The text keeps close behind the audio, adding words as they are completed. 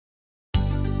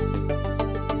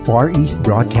Far East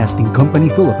Broadcasting Company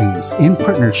Philippines, in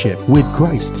partnership with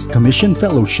Christ's Commission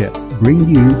Fellowship, bring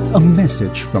you a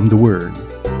message from the Word.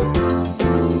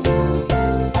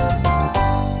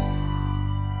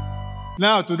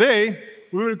 Now, today,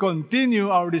 we will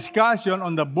continue our discussion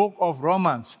on the book of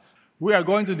Romans. We are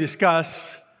going to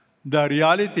discuss the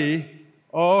reality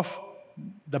of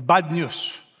the bad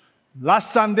news.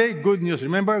 Last Sunday, good news.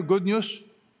 Remember, good news?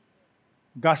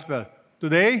 Gospel.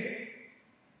 Today,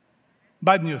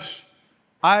 bad news.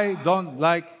 I don't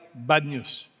like bad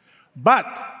news. But,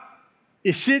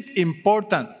 is it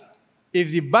important? If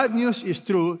the bad news is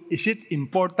true, is it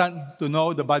important to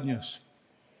know the bad news?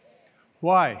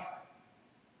 Why?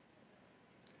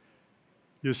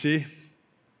 You see,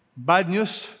 bad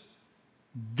news,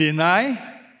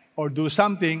 deny or do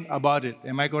something about it.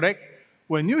 Am I correct?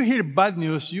 When you hear bad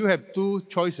news, you have two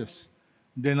choices.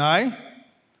 Deny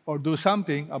or do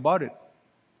something about it.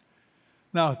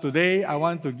 Now, today, I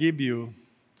want to give you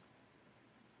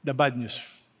the bad news.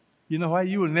 You know why?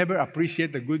 You will never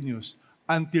appreciate the good news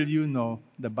until you know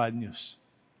the bad news.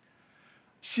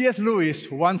 C.S. Lewis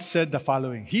once said the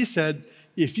following. He said,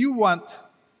 if you want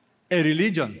a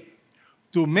religion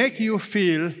to make you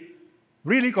feel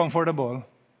really comfortable,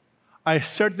 I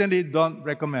certainly don't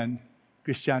recommend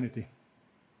Christianity.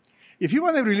 If you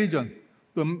want a religion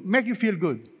to make you feel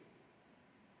good,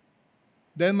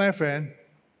 then, my friend,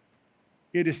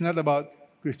 it is not about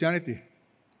Christianity.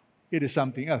 It is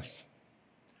something else.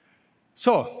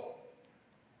 So,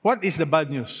 what is the bad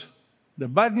news? The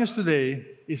bad news today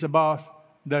is about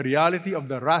the reality of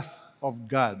the wrath of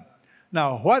God.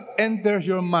 Now, what enters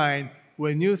your mind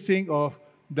when you think of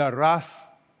the wrath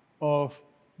of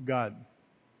God?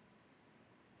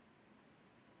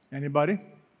 Anybody?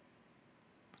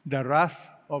 The wrath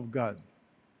of God.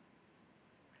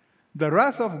 The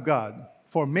wrath of God,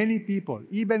 for many people,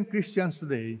 even Christians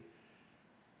today,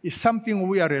 is something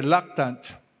we are reluctant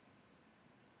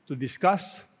to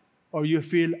discuss or you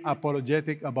feel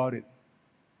apologetic about it.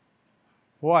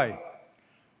 Why?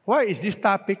 Why is this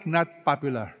topic not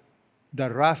popular? The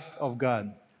wrath of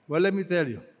God. Well, let me tell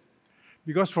you.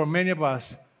 Because for many of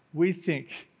us, we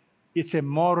think it's a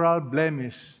moral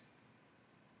blemish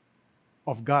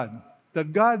of God.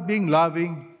 That God being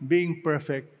loving, being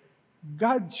perfect,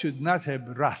 God should not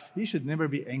have wrath. He should never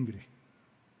be angry.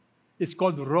 It's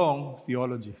called wrong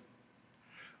theology.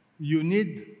 You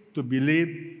need to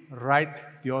believe right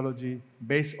theology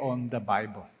based on the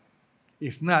Bible.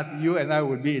 If not, you and I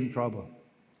will be in trouble.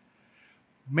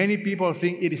 Many people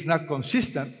think it is not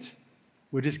consistent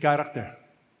with His character.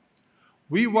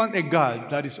 We want a God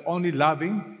that is only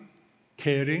loving,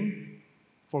 caring,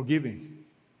 forgiving.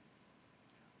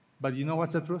 But you know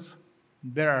what's the truth?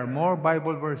 There are more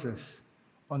Bible verses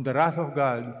on the wrath of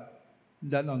God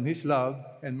than on His love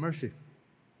and mercy.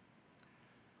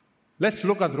 Let's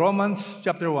look at Romans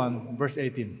chapter 1, verse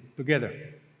 18, together.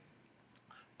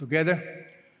 Together.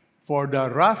 For the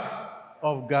wrath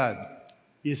of God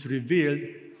is revealed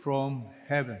from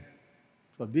heaven.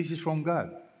 So this is from God.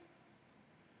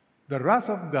 The wrath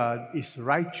of God is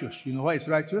righteous. You know why it's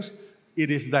righteous?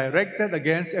 It is directed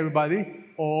against everybody,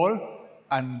 all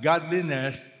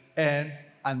ungodliness and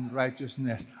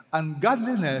unrighteousness.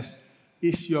 Ungodliness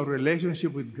is your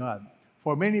relationship with God.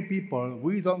 For many people,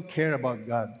 we don't care about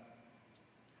God.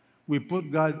 We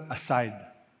put God aside.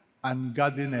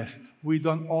 Ungodliness. We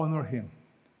don't honor Him.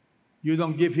 You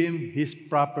don't give Him His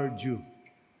proper due.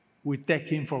 We take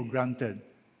Him for granted.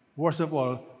 Worst of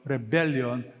all,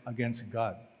 rebellion against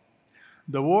God.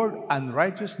 The word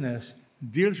unrighteousness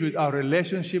deals with our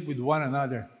relationship with one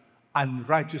another.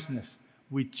 Unrighteousness.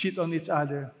 We cheat on each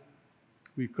other.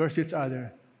 We curse each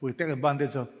other. We take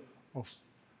advantage of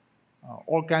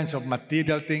all kinds of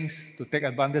material things to take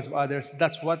advantage of others.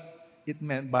 That's what it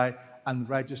meant by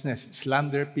unrighteousness.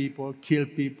 Slander people, kill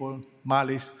people,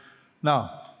 malice.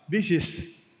 Now, this is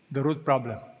the root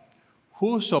problem.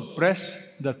 Who suppress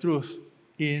the truth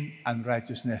in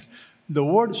unrighteousness? The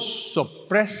word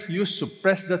suppress, you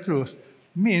suppress the truth,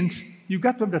 means you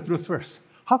got to have the truth first.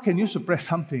 How can you suppress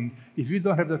something if you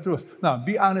don't have the truth? Now,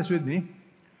 be honest with me.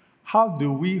 How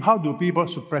do people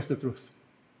suppress the truth?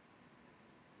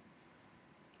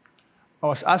 I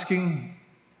was asking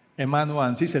a man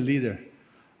once, he's a leader.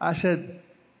 I said,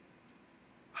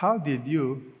 how did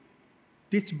you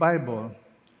teach Bible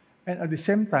and at the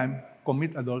same time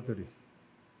commit adultery?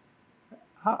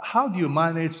 How do you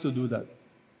manage to do that?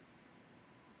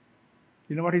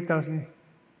 You know what he tells me?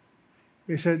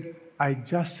 He said, I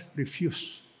just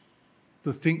refuse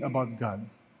to think about God.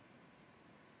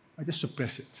 I just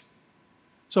suppress it.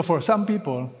 So for some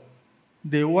people,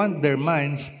 they want their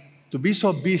minds to be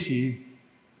so busy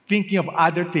thinking of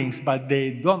other things, but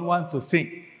they don't want to think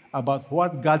about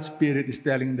what God's Spirit is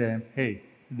telling them. Hey,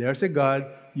 there's a God,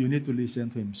 you need to listen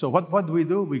to Him. So what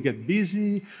do? We get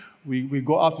busy, we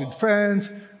go out with friends,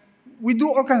 we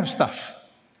do all kinds of stuff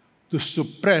to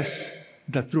suppress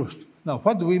the truth. Now,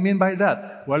 what do we mean by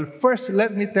that? Well, first,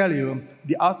 let me tell you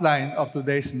the outline of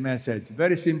today's message.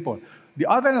 Very simple. The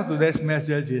outline of today's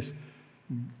message is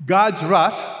God's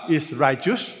wrath is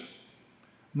righteous.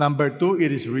 Number 2,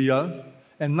 it is real.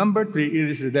 And number 3, it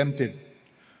is redemptive.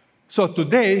 So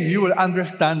today, you will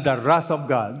understand the wrath of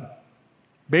God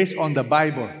based on the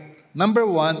Bible. Number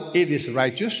 1, it is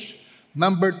righteous.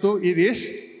 Number 2, it is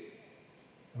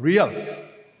real.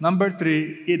 Number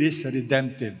 3, it is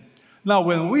redemptive. Now,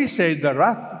 when we say the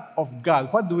wrath of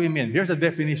God, what do we mean? Here's a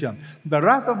definition. The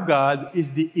wrath of God is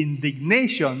the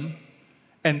indignation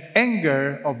and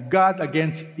anger of God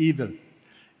against evil.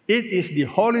 It is the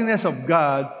holiness of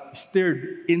God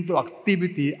stirred into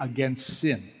activity against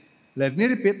sin. Let me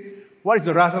repeat. What is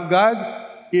the wrath of God?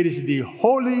 It is the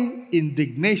holy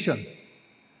indignation,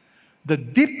 the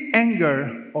deep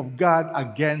anger of God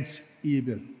against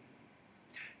evil.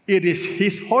 It is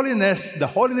His holiness, the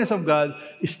holiness of God,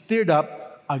 stirred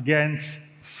up against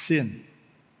sin.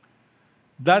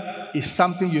 That is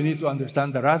something you need to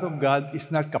understand. The wrath of God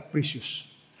is not capricious.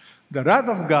 The wrath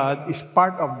of God is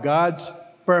part of God's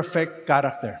perfect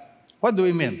character. What do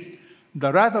we mean?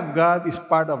 The wrath of God is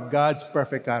part of God's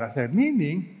perfect character,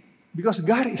 meaning because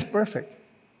God is perfect.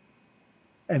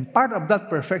 And part of that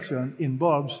perfection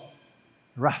involves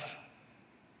wrath.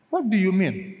 What do you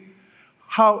mean?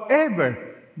 However,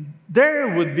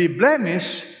 there would be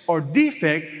blemish or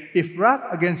defect if wrath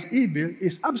against evil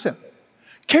is absent.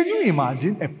 Can you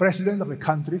imagine a president of a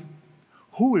country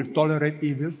who will tolerate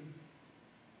evil?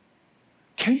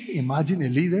 Can you imagine a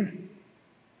leader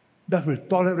that will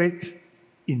tolerate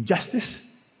injustice?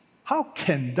 How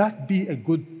can that be a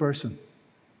good person?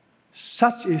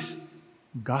 Such is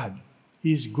God.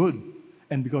 He is good.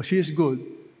 And because He is good,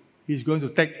 He is going to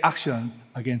take action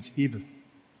against evil.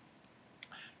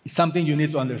 It's something you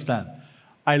need to understand.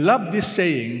 I love this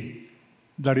saying,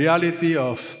 the reality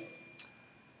of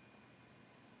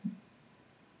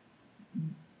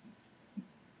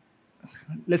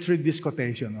let's read this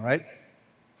quotation, all right?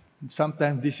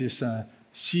 Sometimes this is a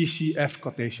CCF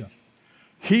quotation.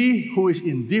 He who is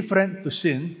indifferent to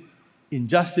sin,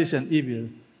 injustice, and evil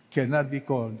cannot be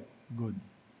called good.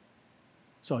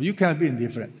 So you cannot be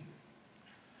indifferent.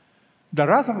 The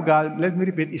wrath of God, let me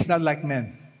repeat, is not like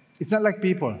men. It's not like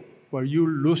people, where you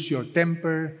lose your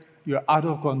temper, you're out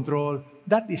of control.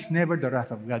 That is never the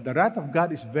wrath of God. The wrath of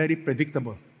God is very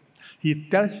predictable. He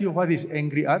tells you what He's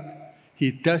angry at.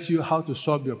 He tells you how to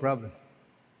solve your problem.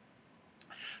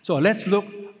 So let's look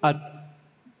at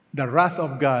the wrath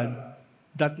of God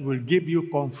that will give you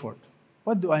comfort.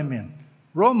 What do I mean?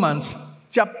 Romans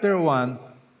chapter 1,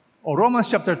 or Romans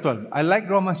chapter 12. I like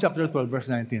Romans chapter 12, verse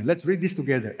 19. Let's read this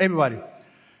together. Everybody.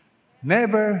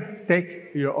 Never take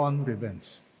your own revenge.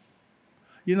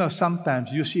 You know,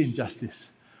 sometimes you see injustice.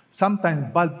 Sometimes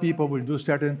bad people will do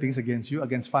certain things against you,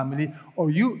 against family, or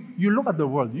you look at the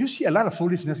world. You see a lot of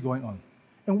foolishness going on.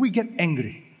 And we get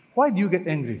angry. Why do you get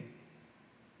angry?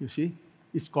 You see,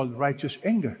 it's called righteous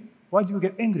anger. Why do you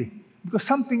get angry? Because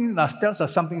something in us tells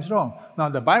us something's wrong. Now,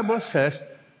 the Bible says,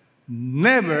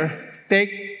 never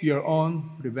take your own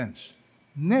revenge.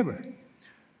 Never.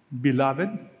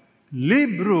 Beloved,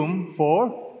 leave room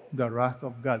for the wrath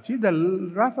of God. See, the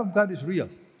wrath of God is real.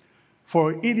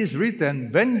 For it is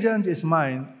written, vengeance is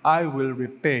mine, I will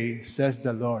repay, says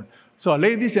the Lord. So,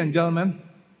 ladies and gentlemen,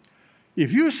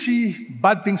 if you see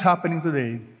bad things happening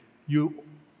today, you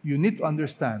need to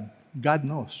understand, God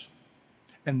knows.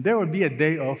 And there will be a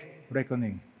day of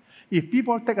reckoning. If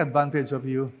people take advantage of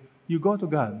you, you go to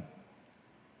God.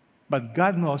 But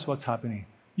God knows what's happening.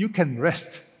 You can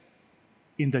rest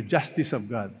in the justice of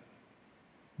God.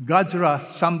 God's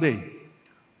wrath someday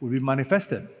will be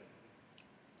manifested.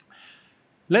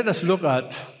 Let us look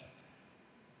at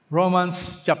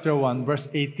Romans chapter 1, verse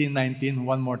 18, 19,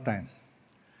 one more time.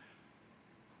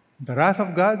 The wrath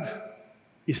of God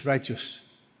is righteous.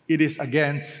 It is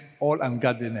against all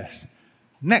ungodliness.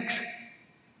 Next,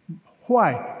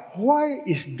 why? Why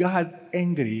is God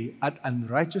angry at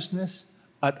unrighteousness,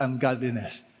 at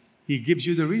ungodliness? He gives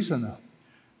you the reason.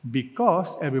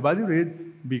 Because, everybody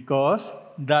read, because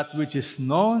that which is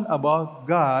known about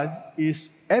God is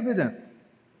evident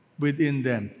within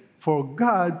them. For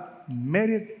God made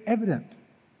it evident.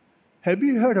 Have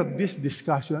you heard of this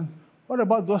discussion? What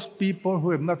about those people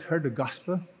who have not heard the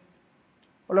gospel?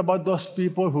 What about those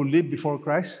people who live before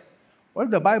Christ? Well,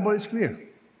 the Bible is clear.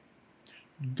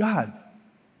 God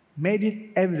made it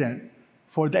evident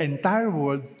for the entire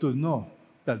world to know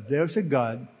that there's a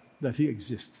God, that He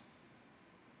exists.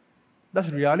 That's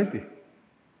reality.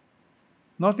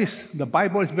 Notice, the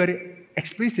Bible is very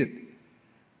explicit.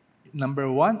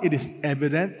 Number one, it is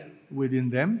evident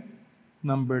within them.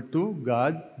 Number two,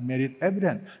 God made it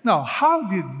evident. Now, how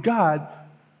did God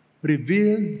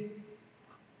reveal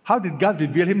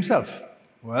Himself?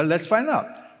 Well, let's find out.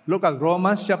 Look at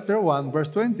Romans chapter 1, verse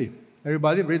 20.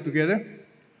 Everybody read together.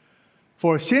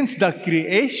 For since the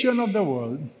creation of the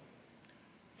world,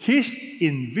 His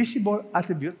invisible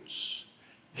attributes,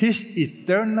 His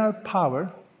eternal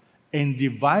power, and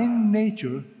divine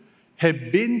nature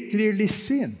have been clearly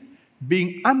seen,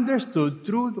 being understood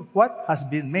through what has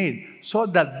been made, so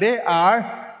that they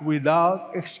are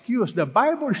without excuse. The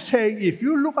Bible is saying, if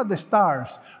you look at the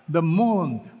stars, the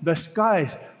moon, the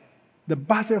skies, the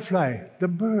butterfly, the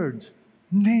birds,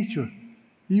 nature,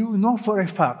 you know for a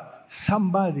fact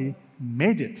somebody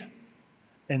made it.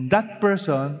 And that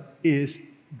person is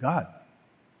God.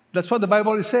 That's what the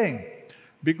Bible is saying.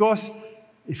 Because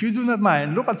if you do not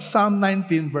mind, look at Psalm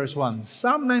 19, verse 1.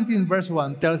 Psalm 19, verse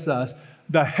 1 tells us,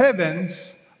 the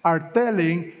heavens are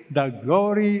telling the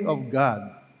glory of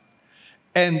God,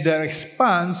 and their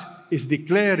expanse is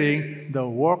declaring the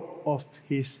work of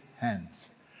His hands.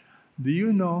 Do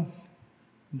you know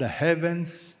the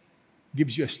heavens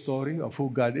gives you a story of who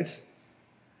God is?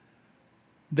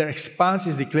 Their expanse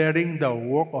is declaring the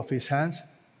work of His hands.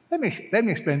 Let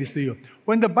me explain this to you.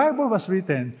 When the Bible was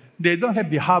written, they don't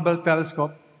have the Hubble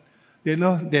telescope. They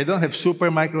don't have super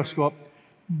microscope.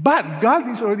 But God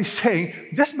is already saying,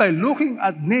 just by looking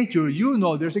at nature, you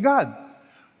know there's a God.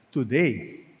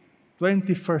 Today,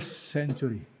 21st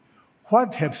century,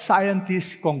 what have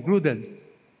scientists concluded?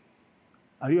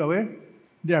 Are you aware?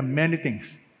 There are many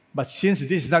things. But since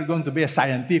this is not going to be a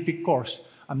scientific course,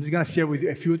 I'm just going to share with you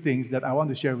a few things that I want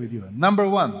to share with you. Number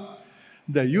one,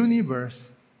 the universe,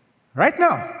 right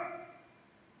now,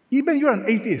 even you're an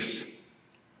atheist,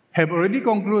 have already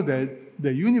concluded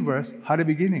the universe had a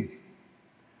beginning.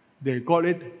 They call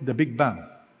it the Big Bang.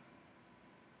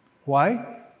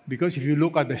 Why? Because if you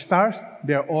look at the stars,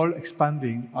 they're all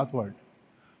expanding outward.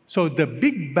 So the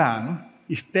Big Bang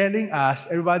is telling us,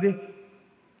 everybody,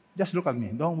 just look at me.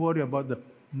 Don't worry about the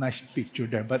nice picture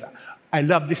there. But I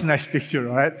love this nice picture,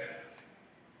 all right?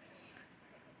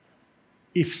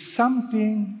 If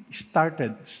something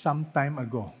started some time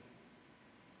ago,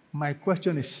 my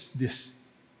question is this: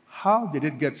 how did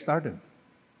it get started?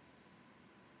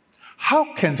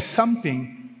 How can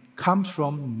something come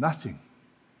from nothing?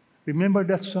 Remember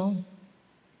that song?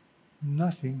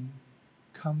 Nothing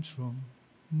comes from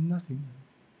nothing.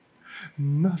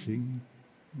 Nothing.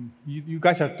 You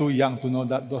guys are too young to know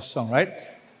those songs, right?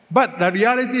 But the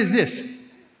reality is this: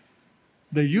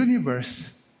 the universe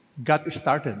got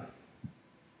started.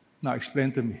 Now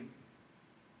explain to me.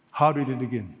 How did it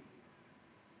begin?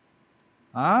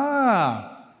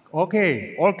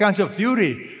 Okay, all kinds of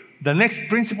theory. The next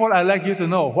principle I'd like you to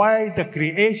know, why the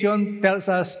creation tells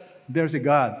us there's a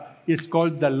God. It's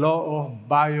called the law of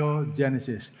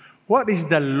biogenesis. What is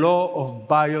the law of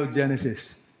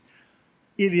biogenesis?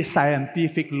 It is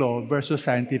scientific law versus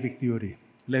scientific theory.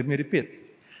 Let me repeat.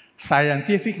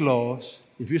 Scientific laws,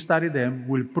 if you study them,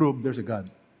 will prove there's a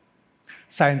God.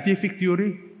 Scientific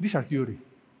theory, these are theory.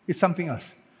 It's something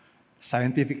else.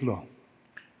 Scientific law.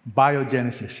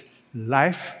 Biogenesis.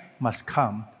 Life must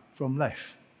come from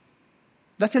life.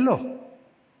 That's a law.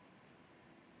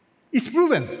 It's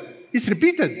proven. It's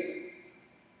repeated.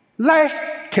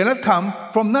 Life cannot come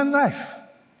from non-life.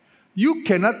 You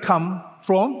cannot come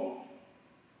from...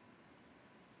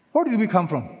 Where did we come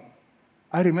from?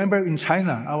 I remember in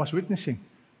China, I was witnessing.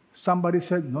 Somebody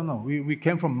said, no, we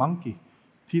came from monkey.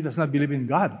 He does not believe in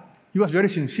God. He was very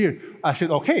sincere. I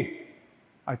said, okay,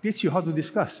 I teach you how to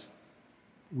discuss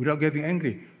without getting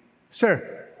angry.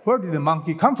 Sir, where did the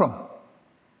monkey come from?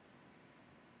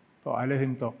 So I let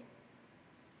him talk.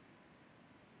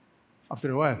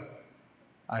 After a while,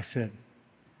 I said,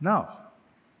 now,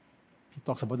 he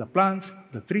talks about the plants,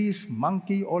 the trees,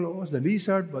 monkey, all of us, the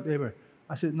lizard, whatever.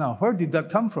 I said, now, where did that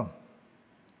come from?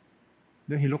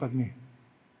 Then he looked at me.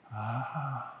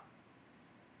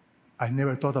 I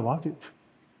never thought about it.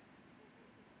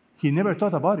 He never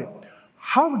thought about it.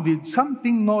 How did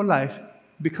something no life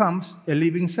becomes a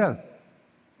living cell?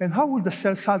 And how would the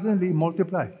cell suddenly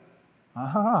multiply?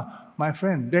 My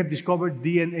friend, they've discovered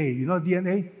DNA. You know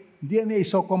DNA? DNA is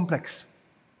so complex.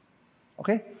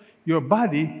 Okay? Your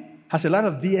body has a lot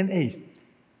of DNA.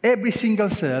 Every single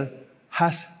cell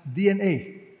has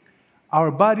DNA.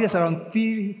 Our body has around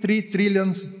 3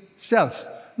 trillion cells.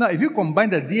 Now, if you combine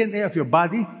the DNA of your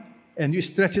body and you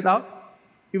stretch it out,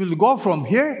 it will go from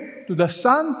here to the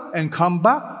sun and come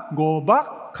back, go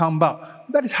back, come back.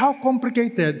 That is how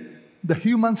complicated the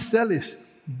human cell is.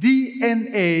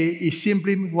 DNA is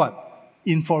simply what?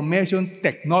 Information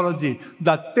technology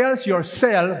that tells your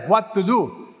cell what to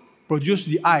do. Produce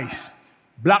the eyes,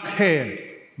 black hair,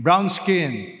 brown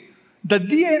skin. The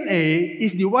DNA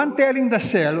is the one telling the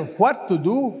cell what to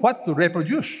do, what to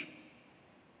reproduce.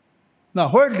 Now,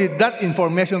 where did that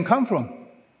information come from?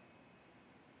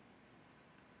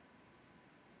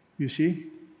 You see,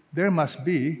 there must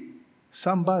be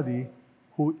somebody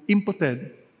who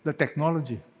inputted the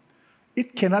technology.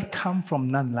 It cannot come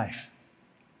from non-life.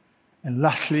 And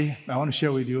lastly, I want to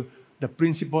share with you the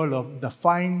principle of the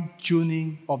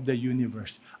fine-tuning of the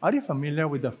universe. Are you familiar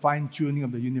with the fine-tuning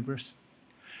of the universe?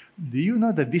 Do you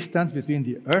know the distance between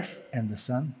the Earth and the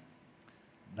Sun?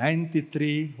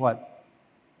 93 what?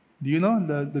 Do you know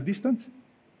the distance?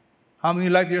 How many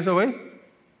light years away?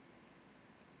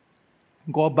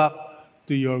 Go back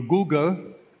to your Google,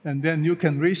 and then you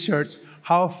can research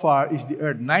how far is the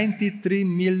Earth. 93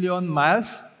 million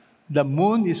miles. The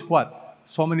moon is what?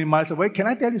 So many miles away. Can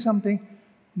I tell you something?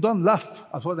 Don't laugh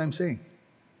at what I'm saying.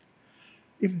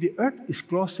 If the Earth is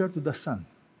closer to the sun,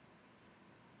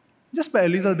 just by a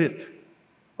little bit,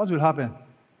 what will happen?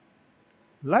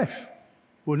 Life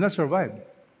will not survive.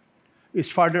 It's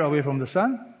farther away from the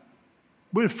sun,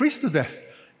 will freeze to death.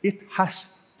 It has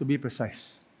to be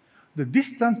precise. The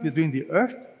distance between the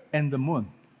Earth and the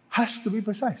moon has to be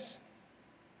precise.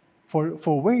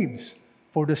 For waves,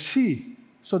 for the sea,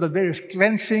 so that there is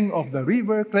cleansing of the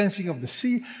river, cleansing of the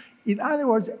sea. In other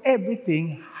words,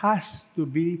 everything has to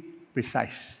be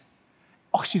precise.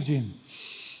 Oxygen,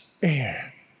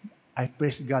 air. I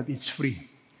praise God, it's free.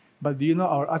 But do you know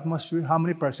our atmosphere, how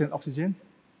many percent oxygen?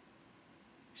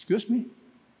 Excuse me?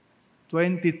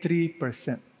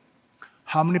 23%.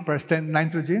 How many percent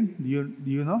nitrogen? Do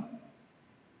you know?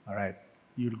 All right.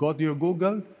 You'll go to your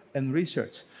Google and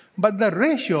research. But the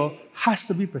ratio has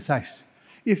to be precise.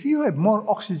 If you have more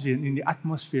oxygen in the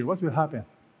atmosphere, what will happen?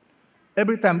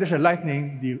 Every time there's a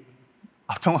lightning,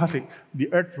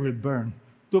 the earth will burn.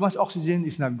 Too much oxygen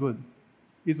is not good.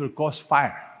 It will cause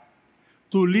fire.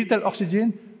 Too little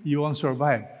oxygen, you won't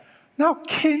survive. Now,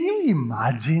 can you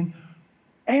imagine?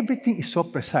 Everything is so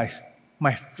precise.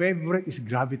 My favorite is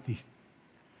gravity.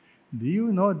 Do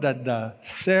you know that the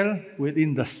cell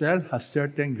within the cell has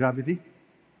certain gravity?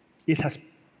 It has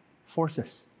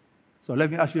forces. So let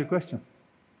me ask you a question.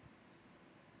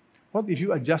 What if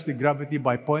you adjust the gravity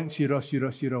by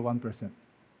 0.0001%?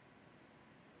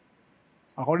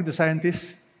 According to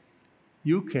scientists,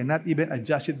 you cannot even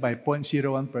adjust it by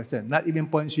 0.01%, not even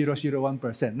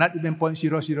 0.001%, not even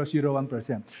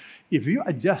 0.0001%. If you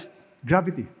adjust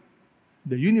gravity,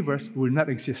 the universe will not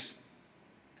exist.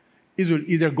 It will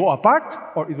either go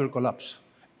apart or it will collapse.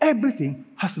 Everything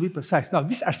has to be precise. Now,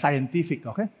 these are scientific,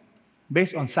 okay?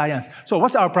 Based on science. So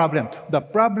what's our problem? The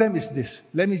problem is this.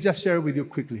 Let me just share with you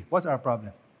quickly. What's our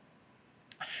problem?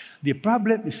 The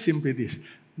problem is simply this.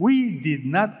 We did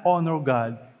not honor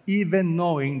God even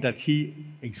knowing that He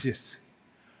exists.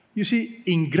 You see,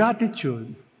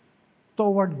 ingratitude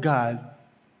toward God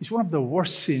is one of the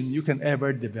worst sins you can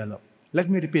ever develop. Let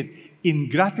me repeat.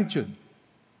 Ingratitude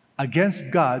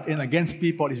against God and against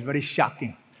people is very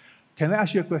shocking. Can I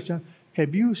ask you a question?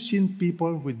 Have you seen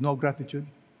people with no gratitude?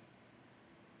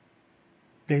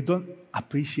 They don't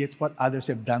appreciate what others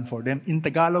have done for them. In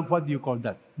Tagalog, what do you call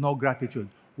that? No gratitude.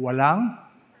 Walang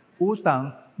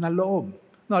utang na loob.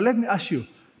 Now, let me ask you,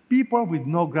 people with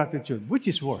no gratitude, which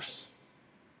is worse?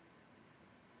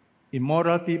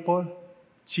 Immoral people,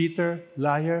 cheater,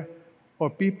 liar, or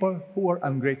people who are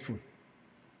ungrateful?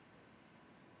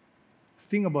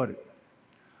 Think about it.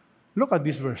 Look at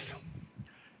this verse.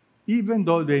 Even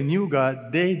though they knew God,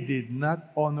 they did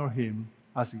not honor Him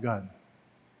as God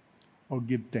or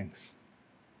give thanks.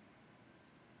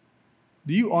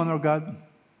 Do you honor God?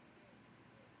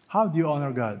 How do you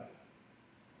honor God?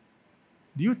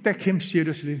 Do you take Him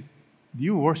seriously? Do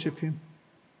you worship Him?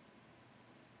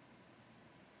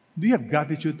 Do you have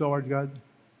gratitude toward God?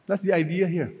 That's the idea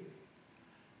here.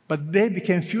 But they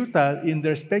became futile in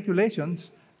their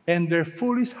speculations, and their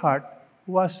foolish heart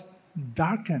was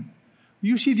darkened.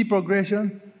 You see the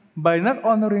progression? By not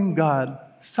honoring God,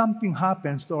 something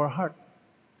happens to our heart.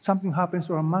 Something happens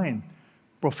to our mind.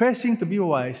 Professing to be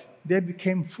wise, they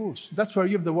became fools. That's where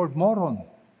you have the word moron.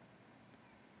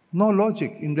 No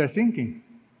logic in their thinking.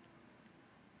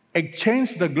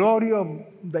 Exchanged the glory of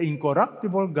the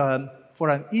incorruptible God for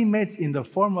an image in the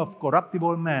form of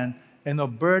corruptible man and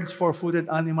of birds, four-footed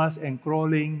animals, and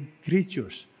crawling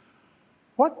creatures.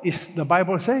 What is the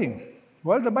Bible saying?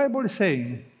 Well, the Bible is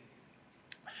saying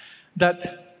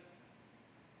that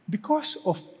Because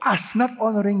of us not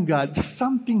honoring God,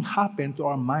 something happened to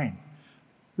our mind.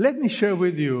 Let me share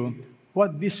with you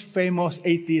what this famous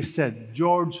atheist said,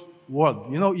 George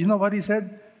Wald. You know what he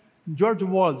said? George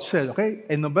Wald said, okay,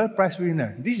 a Nobel Prize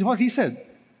winner. This is what he said.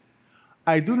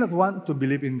 I do not want to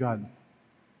believe in God.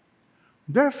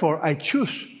 Therefore, I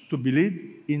choose to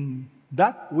believe in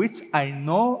that which I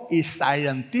know is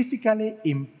scientifically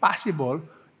impossible,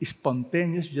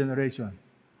 spontaneous generation,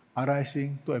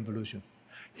 arising to evolution.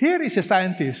 Here is a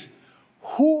scientist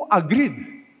who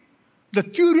agreed the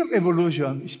theory of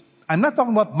evolution is, I'm not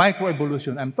talking about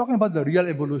microevolution, I'm talking about the real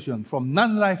evolution from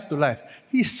non-life to life.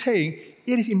 He's saying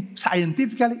it is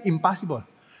scientifically impossible.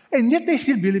 And yet they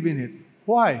still believe in it.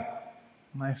 Why?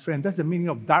 My friend, that's the meaning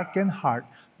of darkened heart,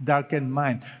 darkened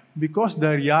mind. Because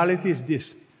the reality is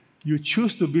this. You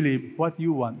choose to believe what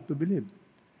you want to believe.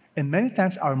 And many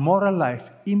times our moral life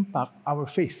impacts our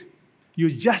faith. You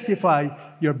justify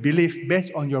your belief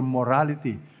based on your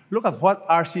morality. Look at what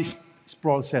R.C.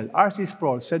 Sproul said. R.C.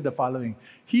 Sproul said the following.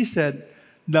 He said,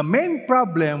 the main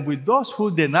problem with those who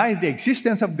deny the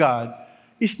existence of God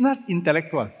is not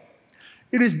intellectual.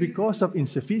 It is not because of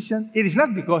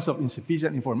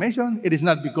insufficient information. It is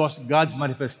not because God's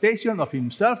manifestation of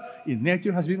himself in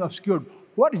nature has been obscured.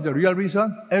 What is the real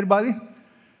reason, everybody?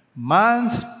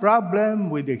 Man's problem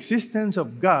with the existence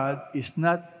of God is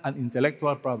not an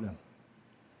intellectual problem.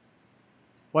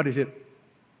 What is it?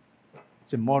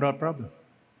 It's a moral problem.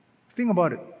 Think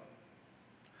about it.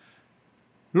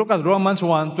 Look at Romans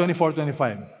 1,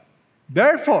 24-25.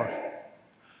 Therefore,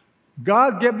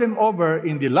 God gave them over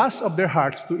in the lust of their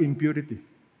hearts to impurity.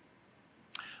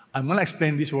 I'm going to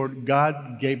explain this word,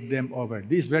 God gave them over.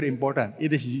 This is very important.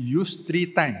 It is used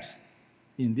 3 times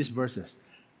in these verses.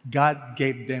 God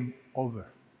gave them over.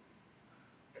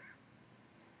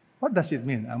 What does it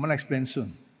mean? I'm going to explain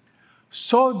soon.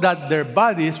 So that their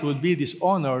bodies would be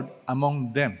dishonored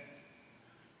among them.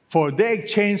 For they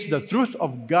exchanged the truth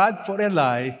of God for a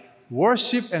lie,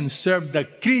 worship and serve the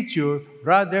creature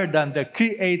rather than the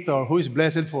Creator who is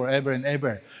blessed forever and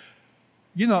ever.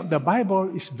 You know, the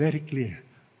Bible is very clear.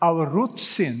 Our root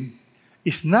sin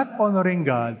is not honoring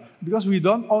God because we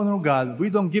don't honor God, we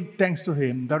don't give thanks to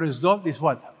Him. The result is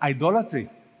what? Idolatry.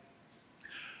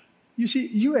 You see,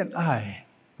 you and I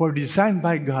were designed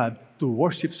by God to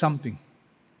worship something.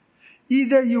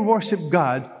 Either you worship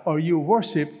God or you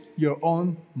worship your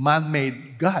own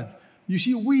man-made God. You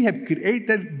see, we have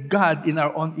created God in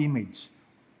our own image.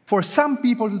 For some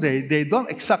people today, they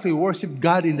don't exactly worship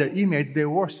God in their image, they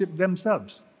worship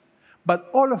themselves.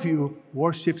 But all of you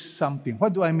worship something.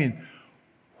 What do I mean?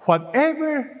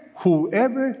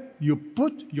 Whoever you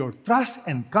put your trust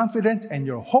and confidence and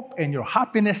your hope and your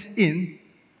happiness in,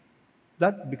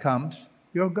 that becomes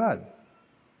your God.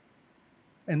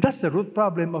 And that's the root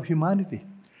problem of humanity.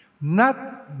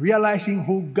 Not realizing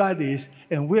who God is,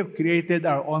 and we have created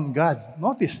our own gods.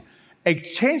 Notice,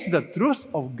 exchange the truth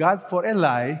of God for a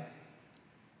lie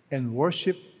and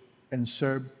worship and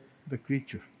serve the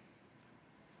creature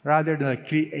rather than the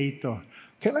Creator.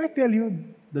 Can I tell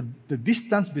you the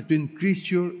distance between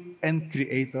creature and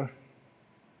Creator?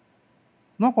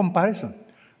 No comparison.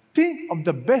 Think of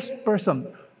the best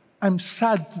person. I'm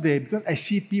sad today because I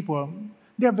see people,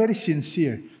 they're very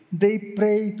sincere. They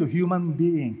pray to human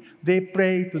beings. They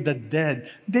pray to the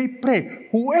dead. They pray.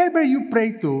 Whoever you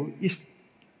pray to is,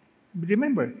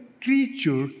 remember,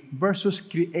 creature versus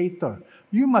Creator.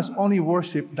 You must only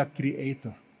worship the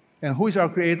Creator. And who is our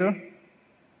Creator?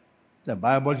 The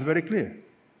Bible is very clear.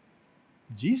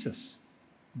 Jesus,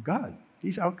 God,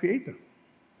 is our Creator.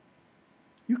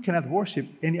 You cannot worship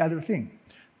any other thing.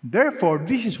 Therefore,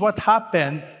 this is what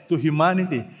happened to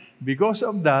humanity. Because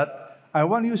of that, I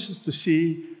want you to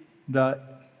see the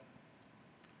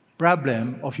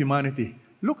problem of humanity.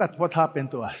 Look at what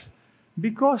happened to us.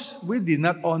 Because we did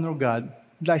not honor God,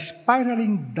 the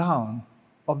spiraling down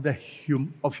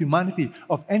of humanity,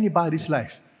 of anybody's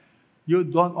life. You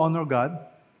don't honor God,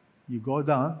 you go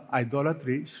down,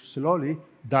 idolatry, slowly,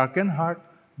 darkened heart,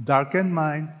 darkened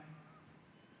mind,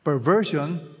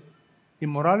 perversion,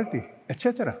 immorality,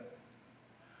 etc.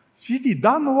 See, the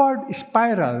downward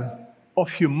spiral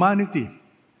of humanity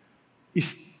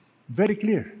is very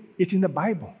clear. It's in the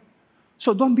Bible.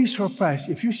 So don't be surprised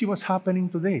if you see what's happening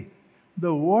today.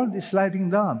 The world is sliding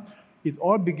down. It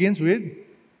all begins with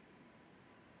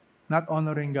not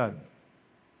honoring God.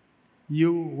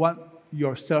 You want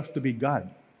yourself to be God.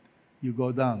 You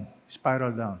go down,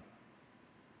 spiral down.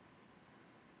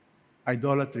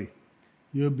 Idolatry.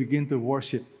 You begin to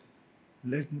worship.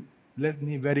 Let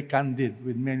me very candid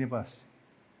with many of us.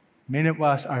 Many of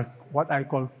us are what I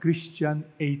call Christian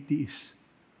atheists.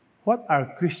 What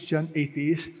are Christian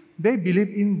atheists? They believe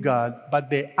in God, but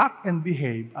they act and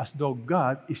behave as though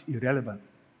God is irrelevant.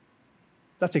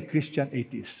 That's a Christian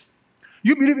atheist.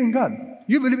 You believe in God.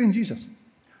 You believe in Jesus.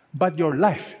 But your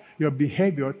life, your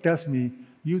behavior tells me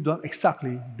you don't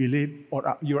exactly believe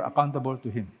or you're accountable to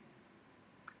Him.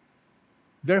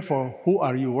 Therefore, who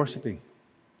are you worshiping?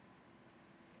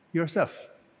 Yourself.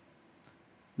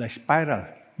 The spiral.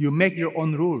 You make your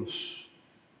own rules.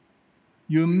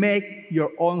 You make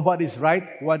your own what is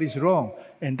right, what is wrong.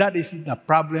 And that is the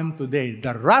problem today.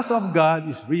 The wrath of God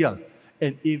is real,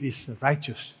 and it is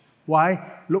righteous.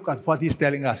 Why? Look at what He's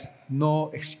telling us.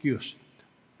 No excuse.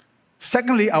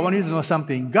 Secondly, I want you to know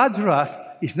something. God's wrath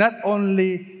is not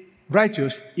only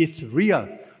righteous, it's real.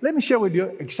 Let me share with you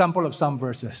an example of some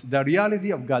verses. The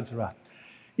reality of God's wrath.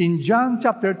 In John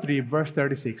chapter 3, verse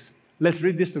 36, let's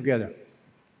read this together.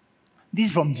 This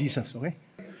is from Jesus, okay?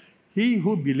 He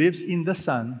who believes in the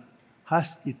Son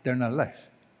has eternal life.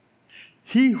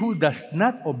 He who does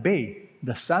not obey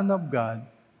the Son of God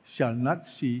shall not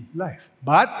see life.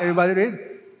 But, everybody read,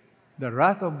 the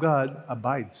wrath of God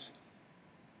abides.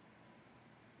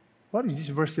 What is this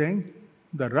verse saying?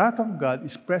 The wrath of God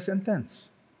is present tense.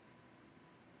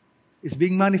 It's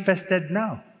being manifested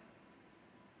now.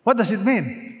 What does it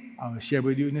mean? I will share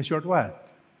with you in a short while.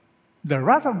 The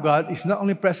wrath of God is not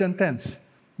only present tense.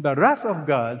 The wrath of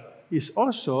God is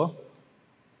also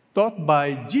taught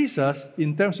by Jesus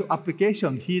in terms of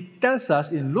application. He tells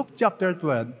us in Luke chapter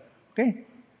 12, okay,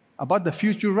 about the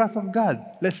future wrath of God.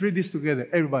 Let's read this together,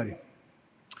 everybody.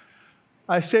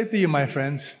 I say to you, my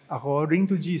friends, according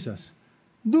to Jesus,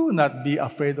 do not be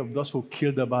afraid of those who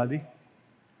kill the body,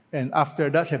 and after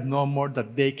that have no more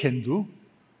that they can do.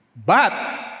 But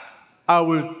I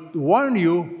will warn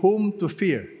you whom to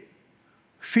fear.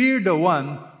 Fear the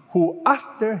one who,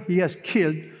 after he has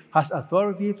killed, has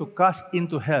authority to cast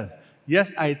into hell.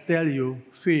 Yes, I tell you,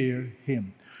 fear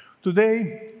him.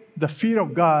 Today, the fear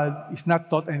of God is not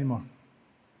taught anymore.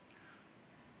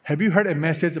 Have you heard a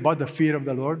message about the fear of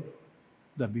the Lord?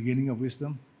 The beginning of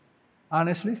wisdom?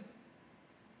 Honestly,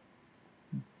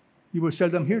 you will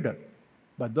seldom hear that.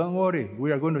 But don't worry,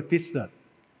 we are going to teach that.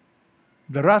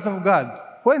 The wrath of God.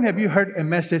 When have you heard a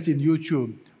message in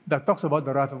YouTube that talks about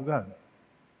the wrath of God?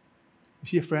 You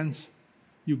see, friends,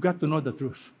 you got to know the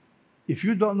truth. If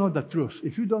you don't know the truth,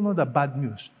 if you don't know the bad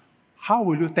news, how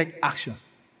will you take action?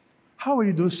 How will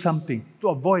you do something to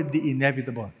avoid the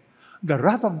inevitable? The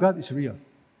wrath of God is real.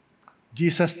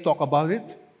 Jesus talked about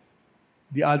it.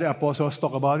 The other apostles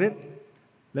talk about it.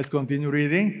 Let's continue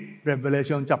reading.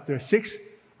 Revelation chapter 6.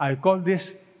 I call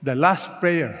this the last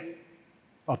prayer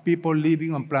of people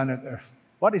living on planet Earth.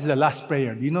 What is the last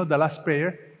prayer? Do you know the last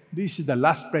prayer? This is the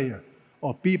last prayer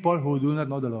of people who do not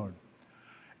know the Lord.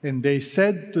 And they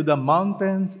said to the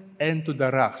mountains and to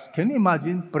the rocks. Can you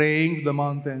imagine praying to the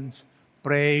mountains,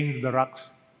 praying to the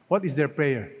rocks? What is their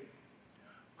prayer?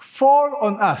 Fall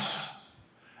on us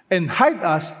and hide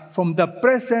us from the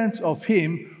presence of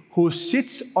Him who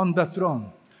sits on the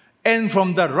throne and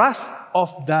from the wrath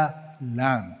of the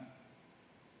Lamb.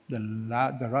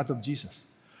 The wrath of Jesus.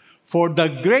 For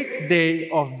the great day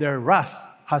of their wrath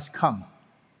has come.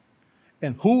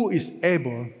 And who is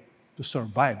able to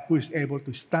survive? Who is able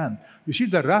to stand? You see,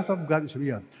 the wrath of God is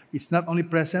real. It's not only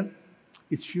present,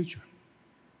 it's future.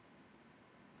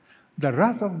 The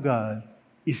wrath of God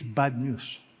is bad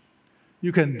news.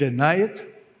 You can deny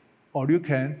it, or you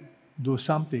can do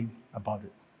something about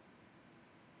it.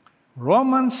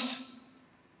 Romans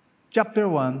chapter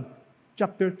 1,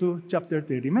 chapter 2, chapter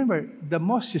 3. Remember, the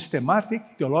most systematic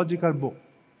theological book.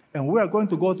 And we are going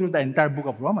to go through the entire book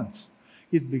of Romans.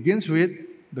 It begins with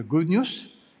the good news.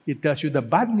 It tells you the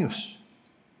bad news.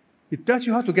 It tells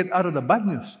you how to get out of the bad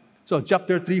news. So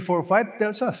chapter 3, 4, 5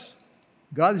 tells us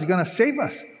God is going to save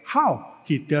us. How?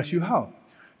 He tells you how.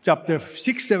 Chapter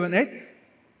 6, 7, 8,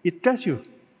 it tells you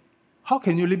how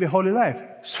can you live a holy life.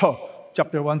 So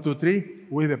chapter 1, 2, 3,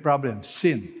 we have a problem,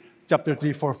 sin. Chapter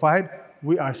 3, 4, 5,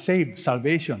 we are saved,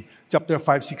 salvation. Chapter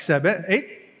 5, 6, 7, 8,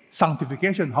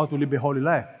 sanctification, how to live a holy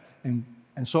life, and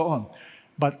so on.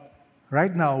 But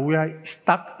right now, we are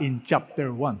stuck in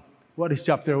chapter 1. What is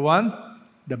chapter 1?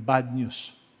 The bad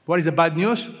news. What is the bad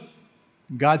news?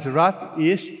 God's wrath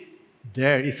is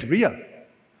there. It's real.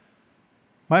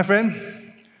 My friend,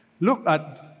 look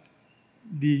at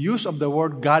the use of the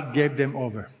word God gave them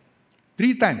over.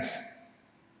 3 times.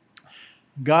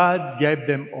 God gave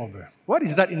them over. What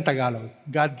is that in Tagalog?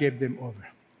 God gave them over.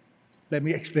 Let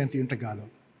me explain to you in Tagalog.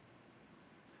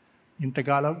 In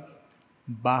Tagalog,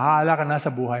 bahala ka na sa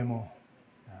buhay mo.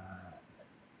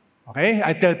 Okay?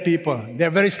 I tell people,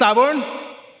 they're very stubborn?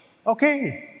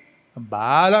 Okay.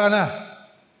 Bahala ka na.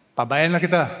 Pabayan na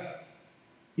kita.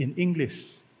 in English,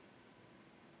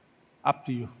 up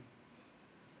to you.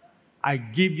 I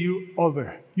give you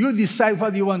over. You decide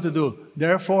what you want to do.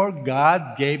 Therefore,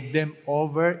 God gave them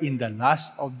over in the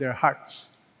lust of their hearts.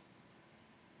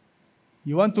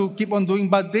 You want to keep on doing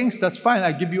bad things? That's fine.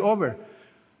 I give you over.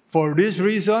 For this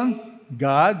reason,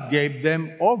 God gave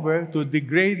them over to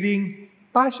degrading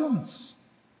passions.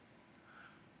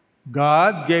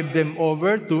 God gave them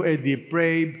over to a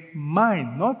depraved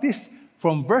mind. Notice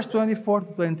from verse 24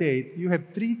 to 28, you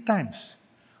have 3 times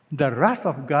the wrath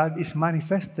of God is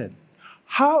manifested.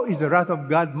 How is the wrath of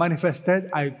God manifested?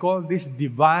 I call this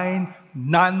divine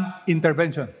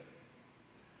non-intervention.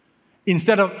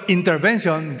 Instead of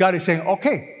intervention, God is saying,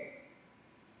 okay.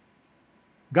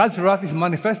 God's wrath is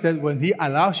manifested when He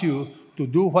allows you to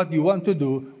do what you want to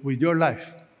do with your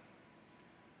life.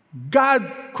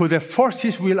 God could have forced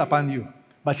His will upon you,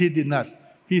 but He did not.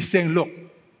 He's saying, look,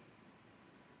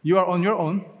 you are on your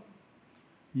own.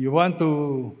 You want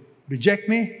to reject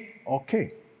me?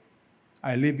 Okay.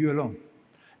 I leave you alone.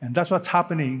 And that's what's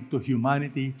happening to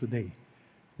humanity today.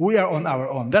 We are on our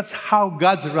own. That's how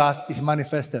God's wrath is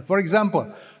manifested. For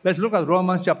example, let's look at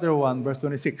Romans chapter 1, verse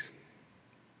 26.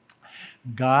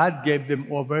 God gave them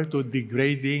over to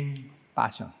degrading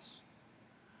passions.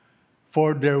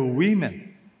 For their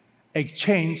women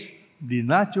exchanged the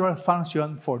natural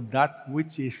function for that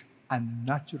which is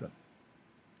unnatural.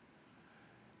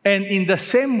 And in the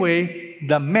same way,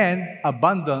 the men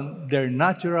abandoned their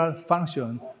natural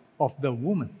function of the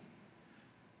woman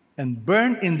and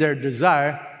burned in their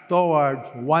desire toward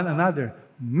one another,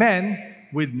 men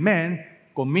with men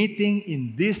committing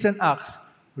indecent acts,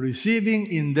 receiving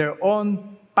in their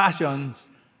own passions,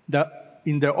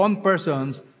 in their own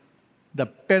persons, the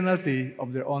penalty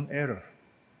of their own error.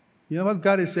 You know what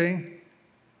God is saying?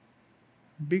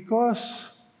 Because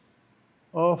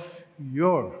of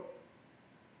your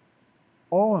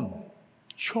own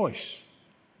choice,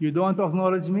 you don't want to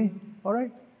acknowledge me? All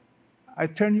right. I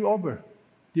turn you over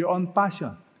to your own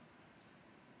passion.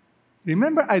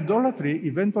 Remember, idolatry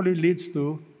eventually leads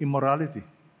to immorality.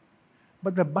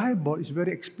 But the Bible is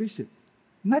very explicit.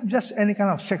 Not just any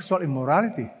kind of sexual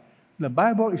immorality. The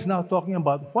Bible is now talking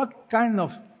about what kind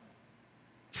of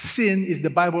sin is the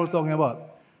Bible talking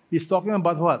about. It's talking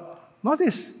about what?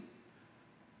 Notice,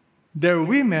 their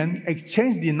women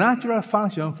exchange the natural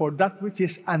function for that which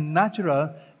is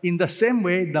unnatural, in the same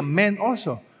way the men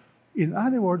also. In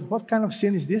other words, what kind of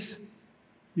sin is this?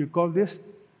 You call this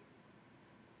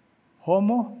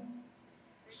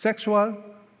homosexual,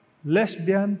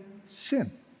 lesbian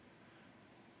sin.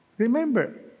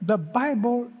 Remember, the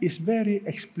Bible is very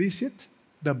explicit.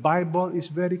 The Bible is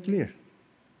very clear.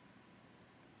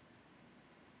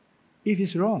 It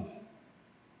is wrong.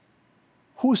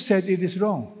 Who said it is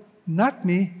wrong? Not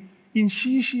me. In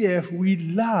CCF, we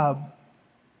love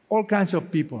all kinds of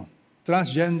people.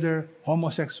 Transgender,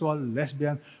 homosexual,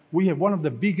 lesbian. We have one of the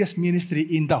biggest ministry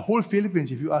in the whole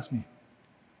Philippines, if you ask me,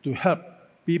 to help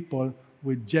people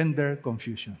with gender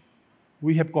confusion.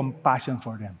 We have compassion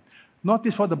for them.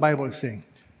 Notice what the Bible is saying.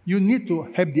 You need to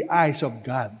have the eyes of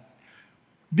God.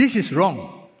 This is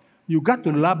wrong. You got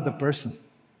to love the person.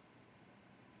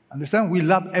 Understand? We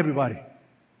love everybody.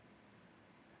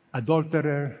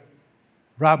 Adulterer,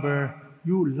 robber,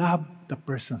 you love the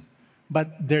person.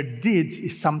 But their deeds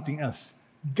is something else.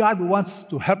 God wants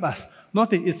to help us.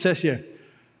 Notice it says here,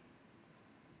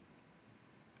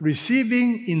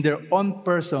 receiving in their own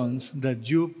persons the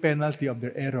due penalty of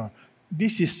their error.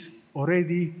 This is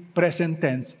already present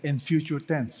tense and future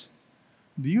tense.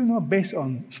 Do you know, based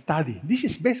on study? This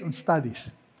is based on studies,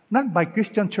 not by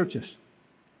Christian churches,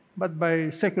 but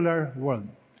by secular world.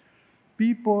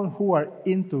 People who are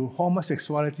into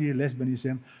homosexuality,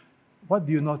 lesbianism, what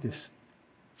do you notice?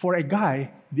 For a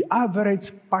guy, the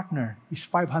average partner is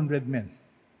 500 men,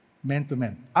 men to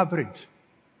men, average.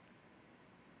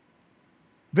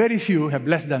 Very few have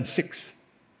less than 6.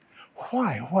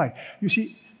 Why? Why? You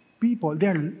see, people,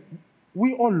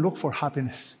 we all look for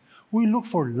happiness. We look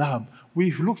for love.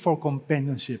 We look for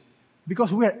companionship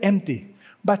because we are empty.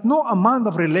 But no amount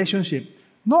of relationship,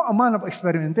 no amount of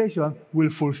experimentation will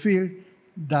fulfill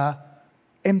the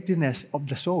emptiness of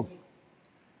the soul.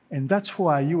 And that's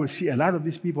why you will see a lot of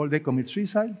these people, they commit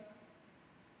suicide.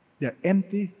 They're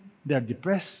empty. They're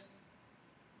depressed.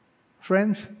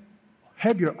 Friends,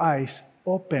 have your eyes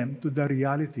open to the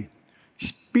reality.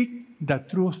 Speak the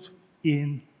truth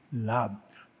in love.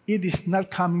 It is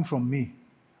not coming from me.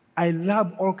 I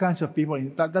love all kinds of people.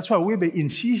 That's why in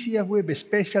CCF, we have a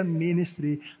special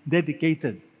ministry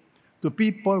dedicated to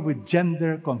people with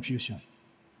gender confusion.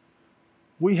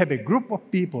 We have a group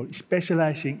of people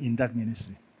specializing in that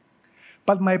ministry.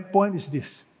 But my point is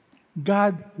this.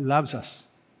 God loves us.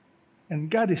 And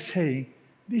God is saying,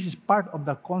 this is part of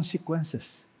the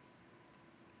consequences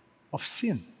of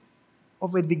sin,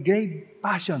 of a degraded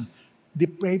passion,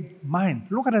 depraved mind.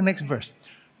 Look at the next verse.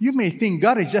 You may think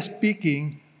God is just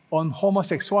speaking on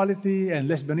homosexuality and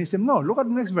lesbianism. No, look at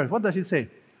the next verse. What does it say?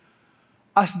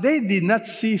 As they did not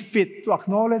see fit to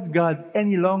acknowledge God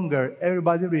any longer,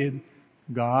 everybody read,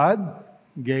 God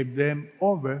gave them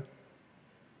over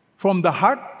from the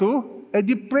heart to a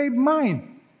depraved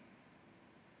mind,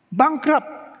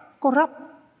 bankrupt, corrupt,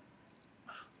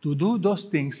 to do those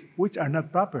things which are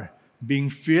not proper, being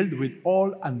filled with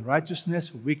all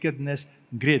unrighteousness, wickedness,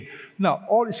 greed. Now,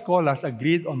 all scholars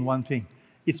agreed on one thing.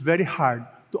 It's very hard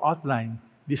to outline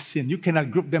this sin. You cannot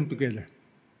group them together.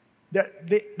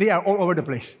 They are all over the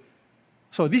place.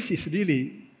 So this is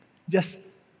really just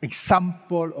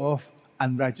example of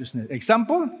unrighteousness.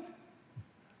 Example?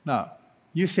 Now,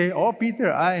 you say, oh,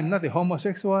 Peter, I am not a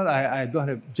homosexual. I don't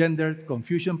have gender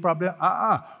confusion problem.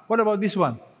 What about this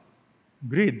one?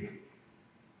 Greed,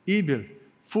 evil,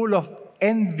 full of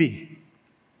envy.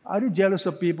 Are you jealous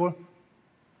of people?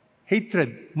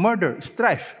 Hatred, murder,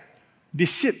 strife,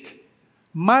 deceit,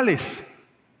 malice,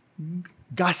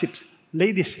 gossips.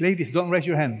 Ladies, don't raise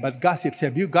your hand, but gossips.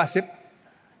 Have you gossiped?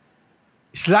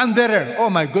 Slanderer. Oh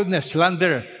my goodness,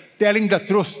 slanderer. Telling the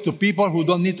truth to people who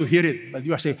don't need to hear it. But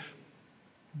you are saying,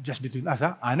 just between us,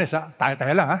 honest,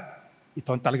 tayo lang,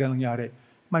 ito talaga nangyari.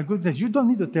 My goodness, you don't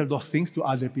need to tell those things to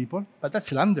other people, but that's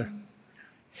slander.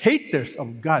 Haters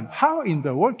of God. How in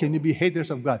the world can you be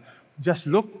haters of God? Just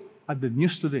look at the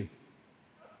news today.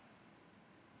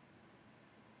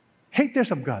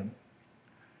 Haters of God.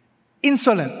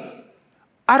 Insolent,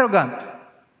 arrogant,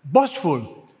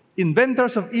 boastful,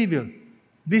 inventors of evil,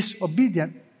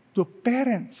 disobedient to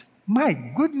parents. My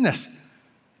goodness,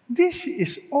 this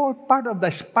is all part of the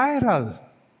spiral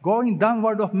going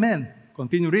downward of men.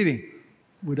 Continue reading.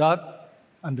 Without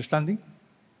understanding,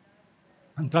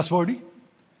 untrustworthy,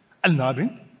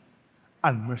 unloving,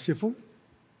 unmerciful.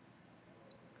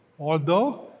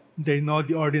 Although they know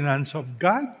the ordinance of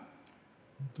God,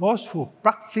 those who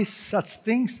practice such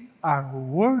things are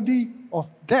worthy of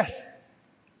death.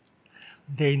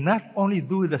 They not only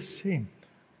do the same,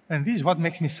 and this is what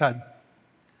makes me sad,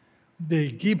 they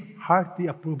give hearty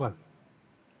approval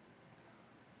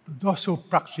to those who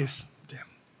practice them.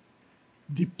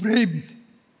 Depraved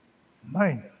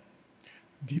mind,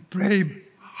 depraved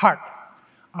heart.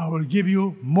 I will give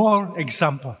you more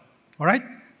example. All right?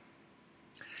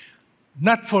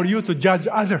 Not for you to judge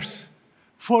others,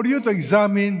 for you to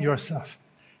examine yourself.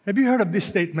 Have you heard of this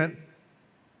statement?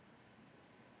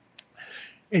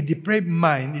 A depraved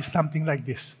mind is something like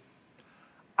this.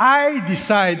 I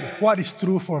decide what is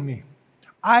true for me.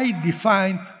 I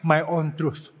define my own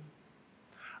truth.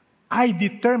 I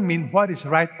determine what is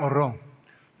right or wrong.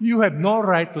 You have no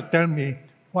right to tell me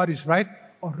what is right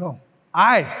or wrong.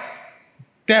 I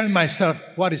tell myself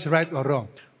what is right or wrong.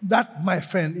 That, my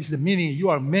friend, is the meaning you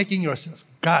are making yourself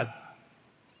God.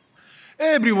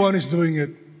 Everyone is doing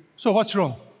it. So what's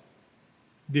wrong?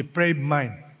 Depraved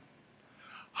mind.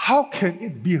 How can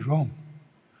it be wrong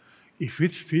if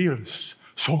it feels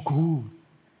so good?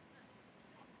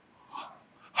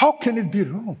 How can it be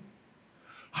wrong?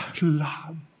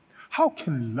 Love. How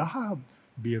can love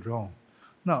be wrong?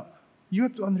 Now, you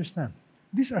have to understand,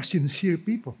 these are sincere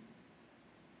people.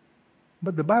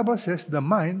 But the Bible says the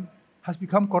mind has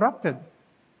become corrupted.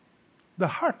 The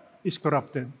heart is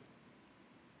corrupted.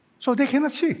 So they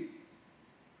cannot see.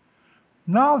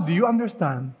 Now, do you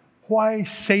understand why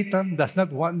Satan does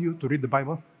not want you to read the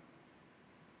Bible?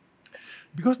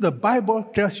 Because the Bible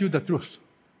tells you the truth.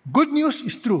 Good news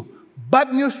is true.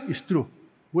 Bad news is true.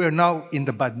 We are now in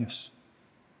the bad news.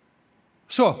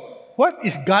 So, what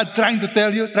is God trying to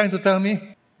tell you, trying to tell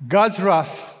me? God's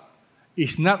wrath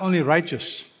is not only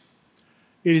righteous.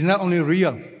 It is not only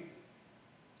real.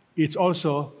 It's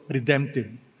also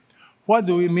redemptive. What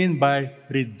do we mean by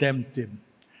redemptive?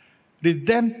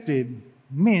 Redemptive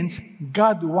means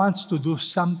God wants to do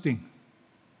something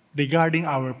regarding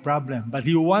our problem, but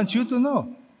He wants you to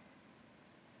know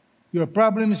your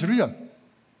problem is real.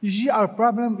 You see, our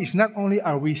problem is not only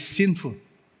are we sinful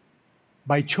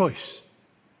by choice,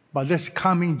 but there's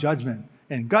coming judgment.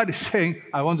 And God is saying,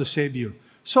 I want to save you.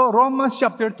 So Romans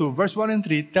chapter 2, verse 1 and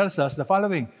 3 tells us the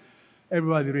following.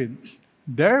 Everybody read.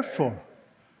 Therefore,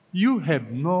 you have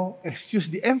no excuse.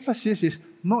 The emphasis is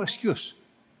no excuse.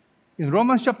 In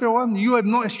Romans chapter 1, you have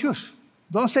no excuse.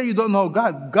 Don't say you don't know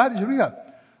God. God is real.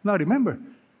 Now remember,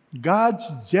 God's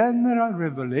general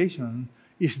revelation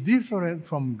is different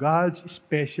from God's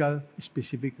special,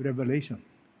 specific revelation.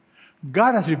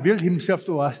 God has revealed Himself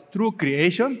to us through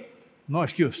creation, no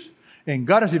excuse. And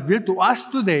God has revealed to us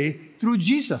today through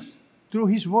Jesus, through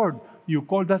His Word. You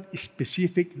call that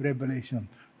specific revelation.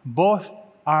 Both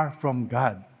are from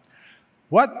God.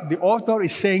 What the author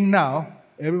is saying now,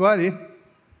 everybody,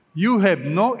 you have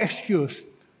no excuse.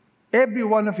 Every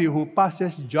one of you who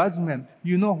passes judgment,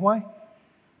 you know why?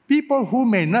 People who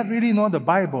may not really know the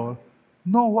Bible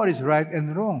know what is right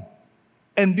and wrong.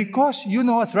 And because you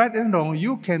know what's right and wrong,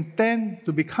 you can tend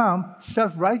to become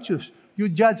self-righteous. You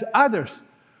judge others.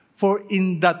 For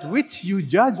in that which you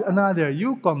judge another,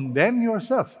 you condemn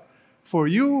yourself. For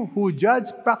you who judge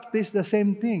practice the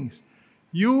same things.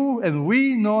 You and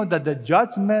we know that the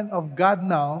judgment of God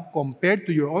now, compared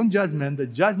to your own judgment, the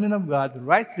judgment of God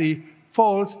rightly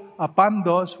falls upon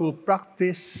those who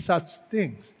practice such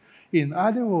things. In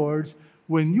other words,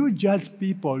 when you judge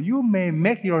people, you may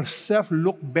make yourself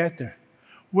look better.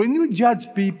 When you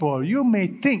judge people, you may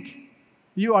think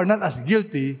you are not as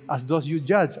guilty as those you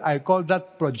judge. I call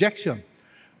that projection.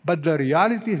 But the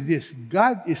reality is this: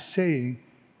 God is saying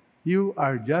you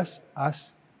are just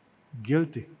as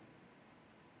guilty.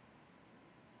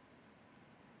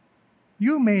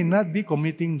 You may not be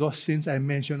committing those sins I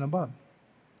mentioned above.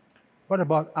 What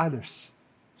about others?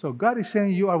 So God is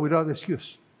saying you are without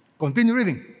excuse. Continue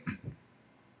reading.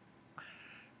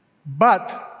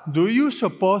 But do you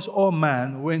suppose, O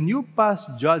man, when you pass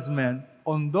judgment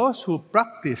on those who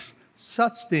practice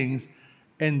such things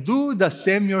and do the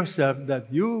same yourself,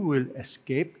 that you will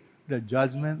escape the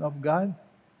judgment of God?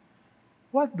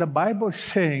 What the Bible is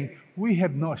saying, we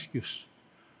have no excuse.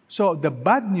 So the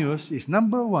bad news is,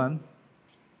 number one,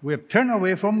 we have turned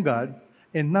away from God,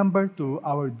 and number two,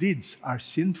 our deeds are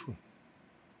sinful.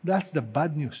 That's the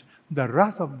bad news. The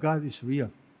wrath of God is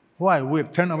real. Why? We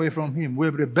have turned away from Him. We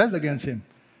have rebelled against Him.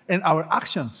 And our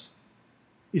actions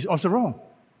is also wrong.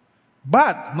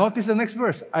 But, notice the next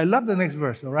verse. I love the next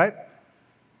verse, all right?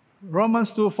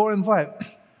 Romans 2, 4 and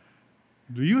 5.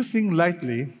 Do you think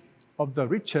lightly of the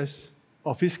riches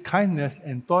of His kindness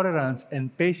and tolerance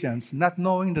and patience, not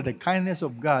knowing that the kindness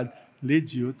of God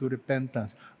leads you to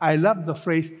repentance? I love the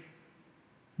phrase,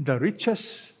 the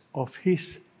riches of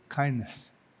His kindness.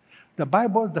 The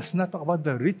Bible does not talk about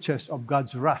the riches of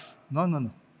God's wrath. No, no,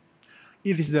 no.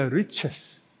 It is the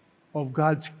riches of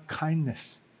God's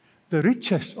kindness, the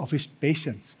riches of His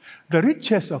patience, the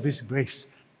riches of His grace.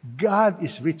 God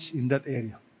is rich in that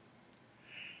area.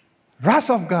 Wrath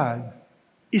of God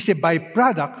is a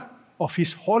byproduct of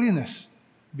His holiness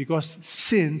because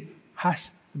sin has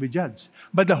to be judged.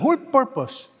 But the whole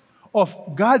purpose of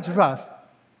God's wrath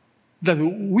that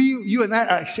you and I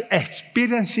are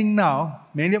experiencing now,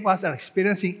 many of us are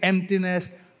experiencing emptiness,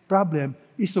 problem,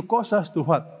 is to cause us to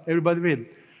what? Everybody read.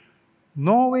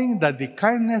 Knowing that the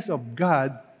kindness of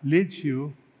God leads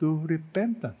you to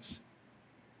repentance.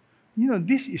 You know,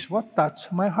 this is what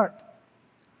touched my heart.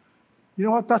 You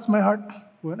know what touched my heart?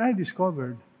 When I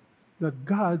discovered that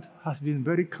God has been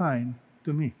very kind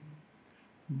to me.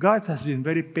 God has been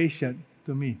very patient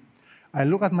to me. I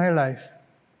look at my life.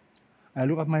 I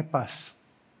look at my past.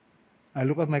 I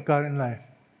look at my current life.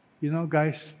 You know,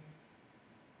 guys,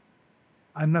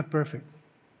 I'm not perfect.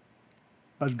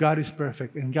 But God is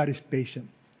perfect and God is patient.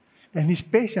 And His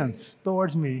patience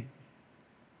towards me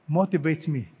motivates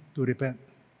me to repent.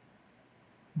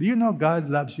 Do you know God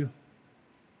loves you?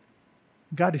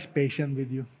 God is patient with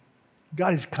you.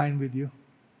 God is kind with you.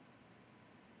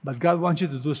 But God wants you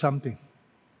to do something.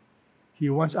 He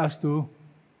wants us to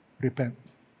repent.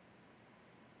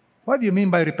 What do you mean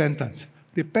by repentance?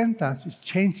 Repentance is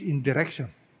change in direction.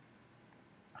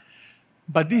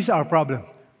 But this is our problem.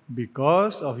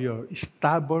 Because of your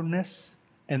stubbornness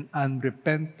and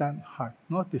unrepentant heart.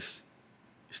 Notice,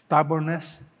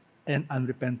 stubbornness and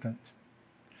unrepentant.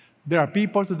 There are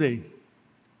people today,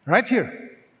 right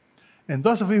here, and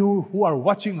those of you who are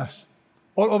watching us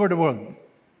all over the world,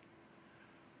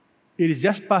 it is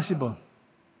just possible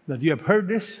that you have heard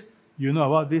this, you know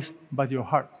about this, but your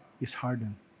heart is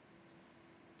hardened,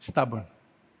 stubborn,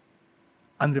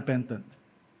 unrepentant.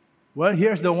 Well,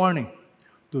 here's the warning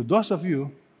to those of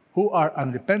you who are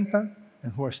unrepentant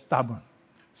and who are stubborn.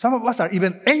 Some of us are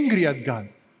even angry at God.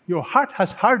 Your heart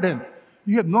has hardened.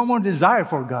 You have no more desire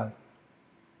for God.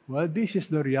 Well, this is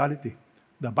the reality.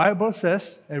 The Bible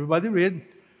says, everybody read,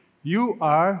 you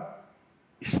are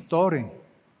storing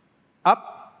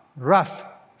up wrath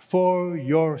for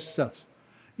yourself.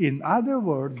 In other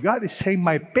words, God is saying,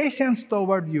 my patience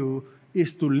toward you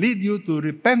is to lead you to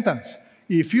repentance.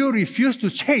 If you refuse to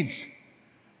change,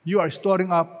 you are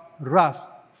storing up wrath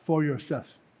for yourself.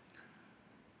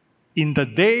 In the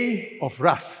day of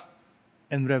wrath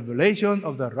and revelation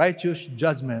of the righteous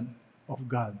judgment of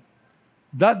God,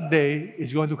 that day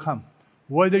is going to come,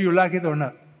 whether you like it or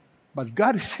not. But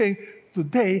God is saying,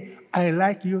 today, I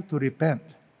like you to repent.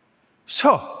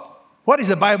 So, what is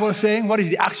the Bible saying? What is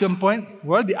the action point?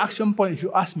 Well, the action point, if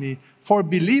you ask me, for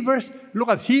believers, look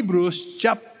at Hebrews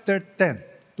chapter 10,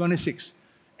 26.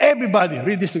 Everybody,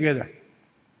 read this together.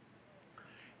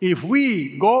 If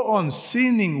we go on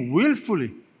sinning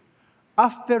willfully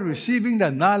after receiving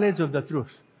the knowledge of the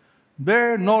truth,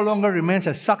 there no longer remains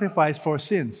a sacrifice for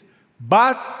sins,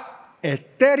 but a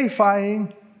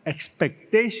terrifying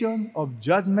expectation of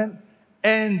judgment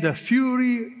and the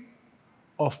fury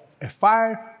of a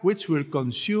fire which will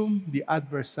consume the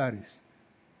adversaries.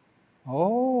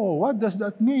 Oh, what does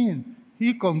that mean?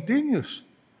 He continues.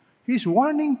 He's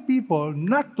warning people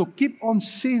not to keep on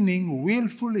sinning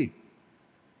willfully.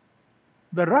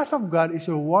 The wrath of God is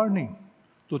a warning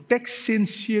to take sin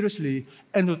seriously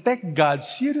and to take God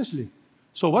seriously.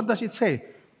 So what does it say?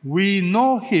 We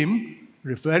know Him,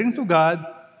 referring to God,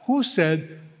 who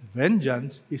said,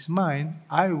 vengeance is mine,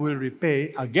 I will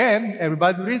repay. Again,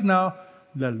 everybody read now,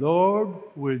 the Lord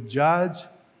will judge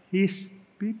His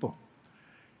people.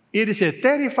 It is a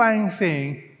terrifying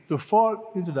thing to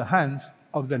fall into the hands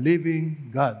of the living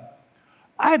God.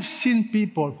 I've seen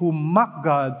people who mock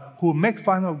God, who make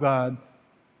fun of God,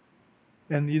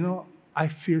 and I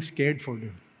feel scared for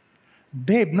them.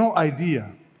 They have no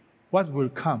idea what will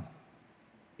come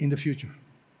in the future.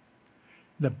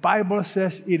 The Bible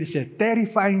says it is a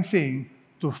terrifying thing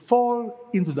to fall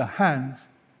into the hands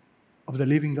of the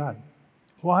living God.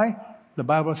 Why? The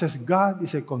Bible says God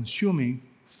is a consuming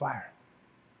fire.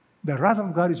 The wrath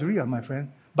of God is real, my friend,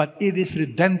 but it is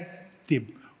redemptive.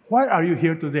 Why are you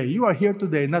here today? You are here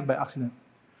today not by accident.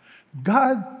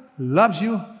 God loves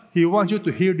you. He wants you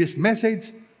to hear this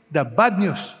message. The bad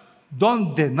news,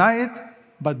 don't deny it,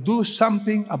 but do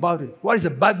something about it. What is the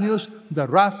bad news? The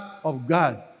wrath of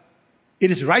God.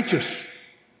 It is righteous.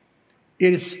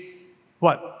 It is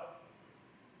what?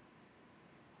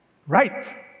 Right.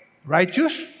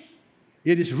 Righteous.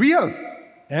 It is real.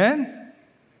 And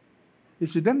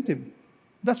it's redemptive.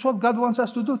 That's what God wants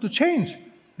us to do, to change.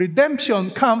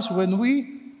 Redemption comes when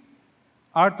we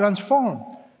are transformed.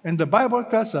 And the Bible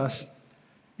tells us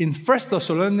in 1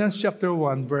 Thessalonians chapter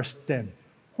 1, verse 10,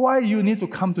 why you need to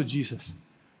come to Jesus.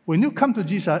 When you come to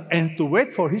Jesus and to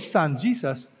wait for His Son,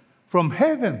 Jesus, from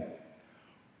heaven,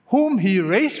 whom He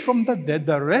raised from the dead,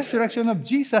 the resurrection of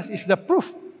Jesus is the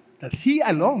proof that He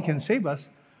alone can save us.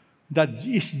 That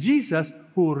is Jesus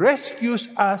who rescues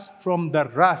us from the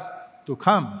wrath to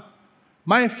come.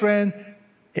 My friend,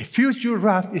 a future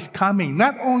wrath is coming.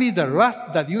 Not only the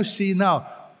wrath that you see now,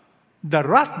 the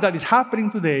wrath that is happening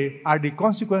today are the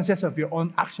consequences of your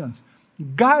own actions.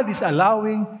 God is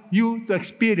allowing you to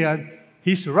experience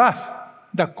His wrath,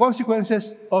 the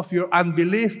consequences of your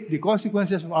unbelief, the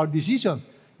consequences of our decision.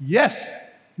 Yes,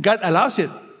 God allows it.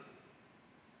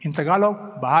 In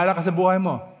Tagalog, bahala ka sa buhay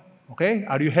mo. Okay?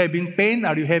 Are you having pain?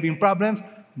 Are you having problems?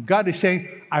 God is saying,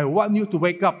 I want you to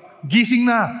wake up. Gising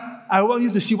na. I want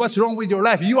you to see what's wrong with your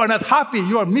life. You are not happy.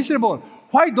 You are miserable.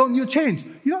 Why don't you change?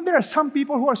 There are some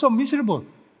people who are so miserable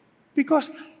because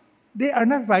they are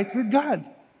not right with God.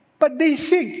 But they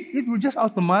think it will just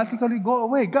automatically go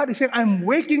away. God is saying, I'm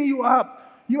waking you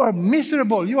up. You are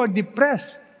miserable. You are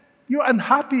depressed. You are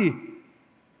unhappy.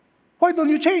 Why don't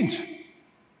you change?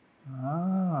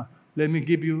 Let me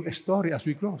give you a story as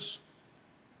we close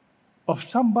of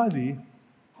somebody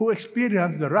who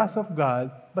experienced the wrath of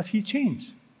God, but he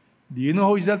changed. Do you know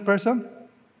who is that person?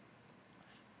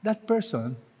 That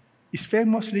person is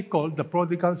famously called the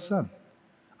prodigal son.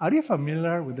 Are you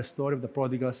familiar with the story of the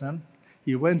prodigal son?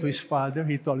 He went to his father.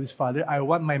 He told his father, I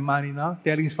want my money now.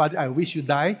 Telling his father, I wish you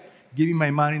die. Give me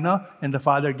my money now. And the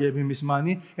father gave him his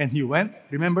money, and he went.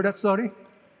 Remember that story?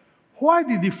 Why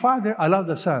did the father allow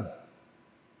the son?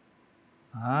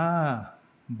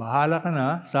 Bahala ka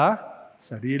na sa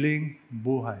sariling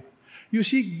buhay. You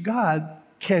see, God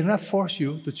cannot force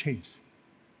you to change.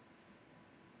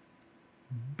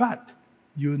 But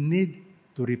you need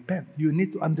to repent. You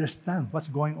need to understand what's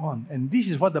going on. And this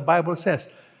is what the Bible says.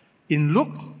 In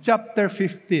Luke chapter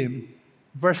 15,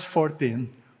 verse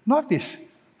 14, notice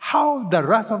how the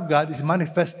wrath of God is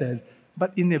manifested,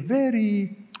 but in a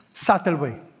very subtle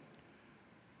way.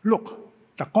 Look,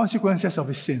 the consequences of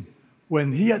his sin.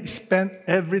 When he had spent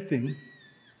everything,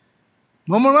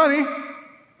 no more money,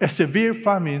 a severe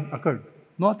famine occurred.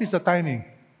 Notice the timing.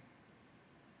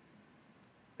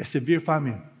 A severe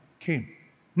famine came.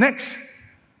 Next,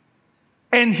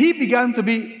 and he began to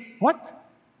be, what?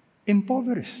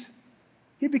 Impoverished.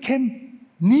 He became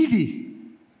needy.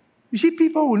 You see,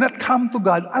 people will not come to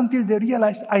God until they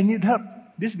realize, I need help.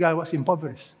 This guy was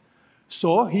impoverished.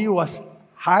 So he was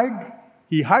hired.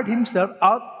 He hired himself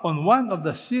out on one of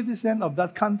the citizens of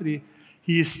that country.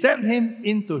 He sent him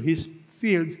into his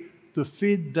fields to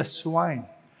feed the swine.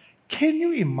 Can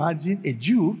you imagine a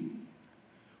Jew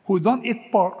who don't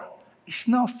eat pork is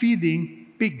now feeding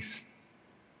pigs?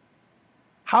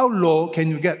 How low can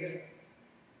you get?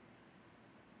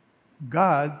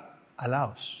 God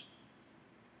allows.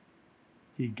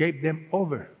 He gave them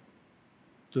over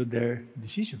to their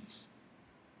decisions.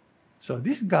 So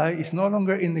this guy is no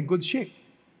longer in a good shape.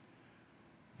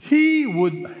 He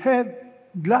would have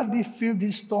gladly filled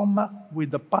his stomach with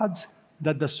the pods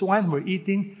that the swine were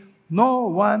eating. No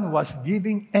one was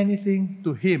giving anything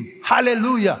to him.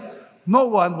 Hallelujah! No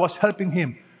one was helping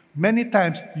him. Many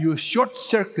times you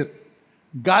short-circuit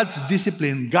God's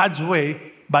discipline, God's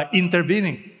way, by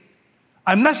intervening.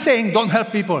 I'm not saying don't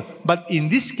help people, but in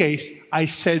this case, I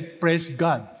said, praise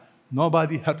God.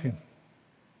 Nobody helped him.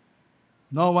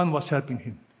 No one was helping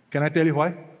him. Can I tell you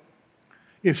why?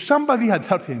 If somebody had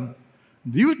helped him,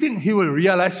 do you think he will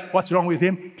realize what's wrong with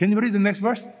him? Can you read the next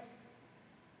verse?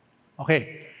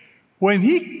 Okay. When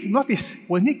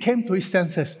he came to his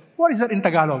senses, what is that in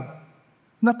Tagalog?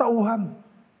 Natauhan.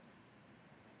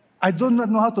 I do not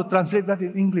know how to translate that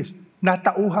in English.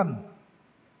 Natauhan.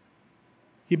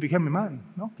 He became a man.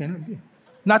 No, can it be?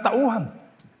 Natauhan.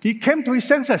 He came to his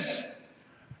senses.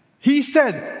 He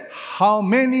said, how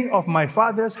many of my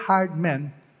father's hired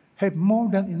men have more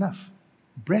than enough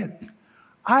bread?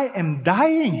 I am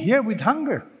dying here with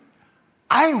hunger.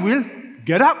 I will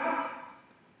get up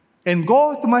and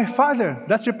go to my father.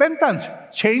 That's repentance.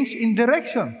 Change in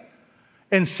direction.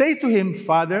 And say to him,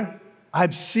 Father,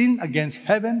 I've sinned against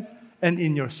heaven and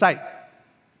in your sight.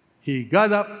 He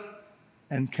got up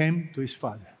and came to his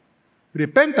father.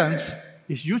 Repentance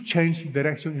is you change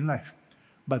direction in life.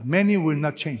 But many will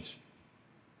not change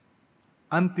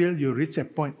until you reach a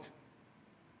point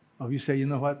of you say, you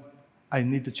know what? I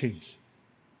need to change.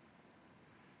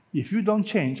 If you don't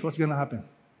change, what's going to happen?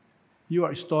 You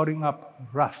are storing up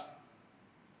wrath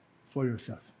for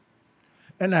yourself.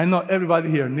 And I know everybody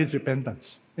here needs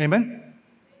repentance. Amen?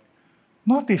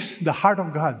 Notice the heart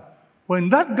of God. When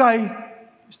that guy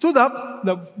stood up,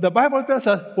 the Bible tells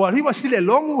us, while he was still a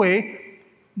long way,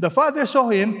 the Father saw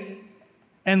him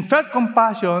and felt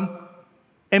compassion,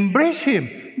 embraced him.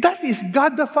 That is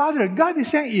God the Father. God is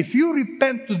saying, if you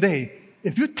repent today,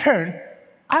 if you turn,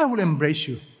 I will embrace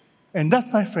you. And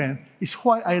that, my friend, is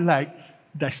why I like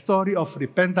the story of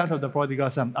repentance of the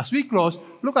prodigal son. As we close,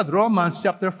 look at Romans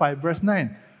chapter 5, verse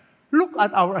 9. Look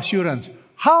at our assurance.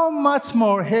 How much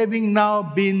more, having now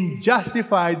been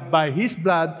justified by his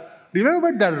blood,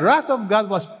 remember the wrath of God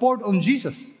was poured on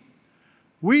Jesus.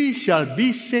 We shall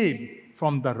be saved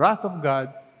from the wrath of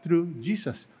God through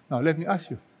Jesus. Now, let me ask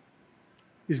you,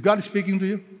 is God speaking to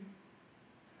you?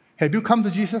 Have you come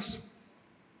to Jesus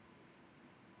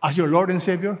as your Lord and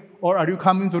Savior? Or are you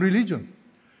coming to religion?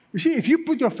 You see, if you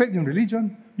put your faith in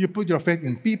religion, you put your faith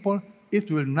in people,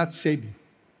 it will not save you.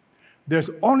 There's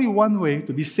only one way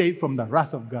to be saved from the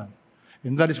wrath of God.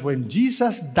 And that is when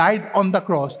Jesus died on the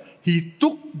cross, he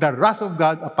took the wrath of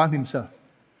God upon himself.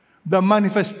 The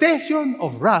manifestation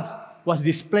of wrath was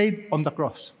displayed on the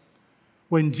cross.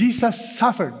 When Jesus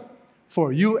suffered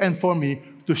for you and for me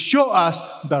to show us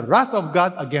the wrath of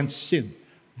God against sin.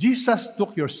 Jesus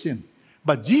took your sin.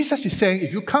 But Jesus is saying,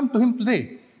 if you come to him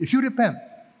today, if you repent,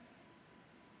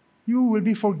 you will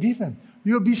be forgiven.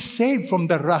 You will be saved from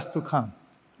the wrath to come.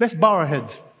 Let's bow our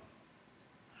heads.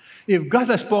 If God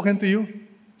has spoken to you,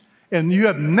 and you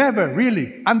have never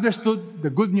really understood the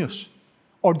good news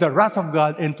or the wrath of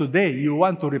God, and today you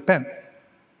want to repent,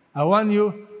 I want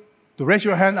you to raise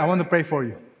your hand. I want to pray for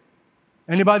you.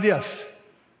 Anybody else?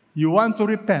 You want to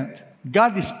repent.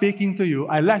 God is speaking to you.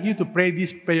 I'd like you to pray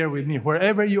this prayer with me,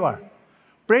 wherever you are.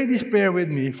 Pray this prayer with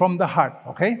me from the heart,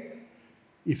 okay?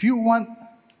 If you want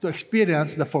to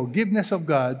experience the forgiveness of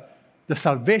God, the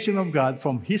salvation of God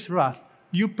from his wrath,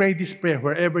 you pray this prayer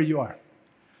wherever you are.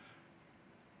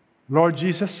 Lord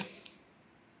Jesus,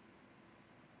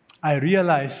 I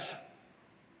realize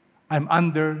I'm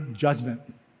under judgment.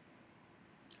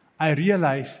 I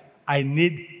realize I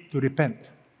need to repent.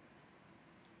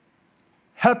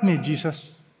 Help me,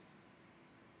 Jesus,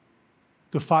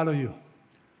 to follow you.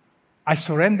 I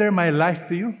surrender my life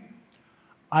to you.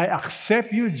 I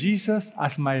accept you, Jesus,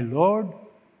 as my Lord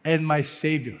and my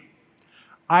Savior.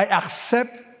 I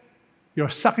accept your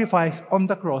sacrifice on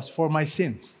the cross for my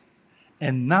sins.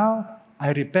 And now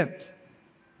I repent.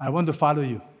 I want to follow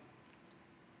you.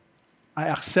 I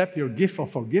accept your gift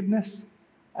of forgiveness.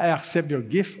 I accept your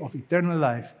gift of eternal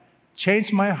life.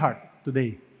 Change my heart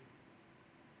today.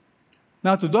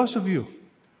 Now, to those of you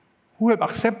who have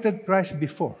accepted Christ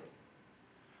before,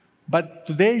 But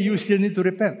today, you still need to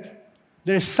repent.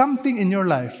 There is something in your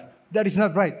life that is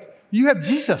not right. You have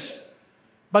Jesus,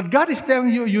 but God is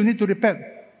telling you, you need to repent.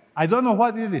 I don't know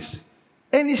what it is.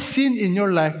 Any sin in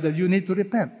your life that you need to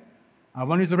repent. I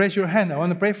want you to raise your hand. I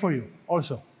want to pray for you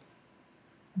also.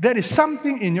 There is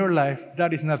something in your life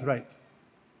that is not right.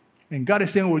 And God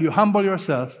is saying, will you humble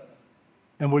yourself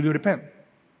and will you repent?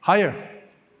 Higher.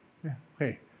 Yeah.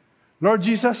 Okay. Lord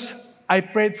Jesus, I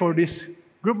prayed for this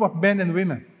group of men and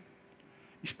women,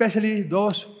 especially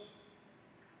those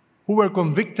who were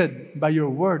convicted by your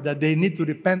word that they need to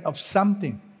repent of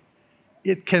something.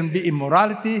 It can be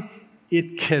immorality,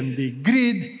 it can be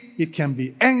greed, it can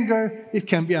be anger, it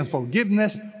can be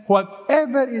unforgiveness,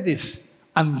 whatever it is,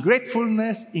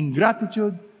 ungratefulness,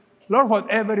 ingratitude, Lord,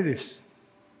 whatever it is,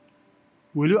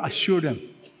 will you assure them,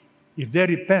 if they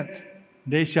repent,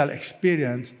 they shall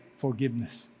experience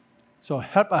forgiveness. So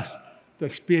help us to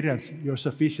experience your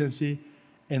sufficiency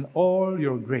and all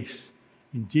your grace.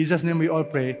 In Jesus' name we all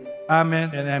pray.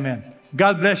 Amen and amen.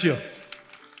 God bless you.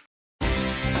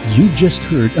 You just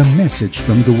heard a message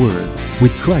from the Word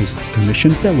with Christ's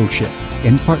Commission Fellowship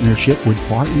in partnership with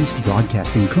Far East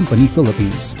Broadcasting Company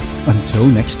Philippines. Until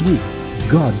next week,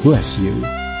 God bless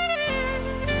you.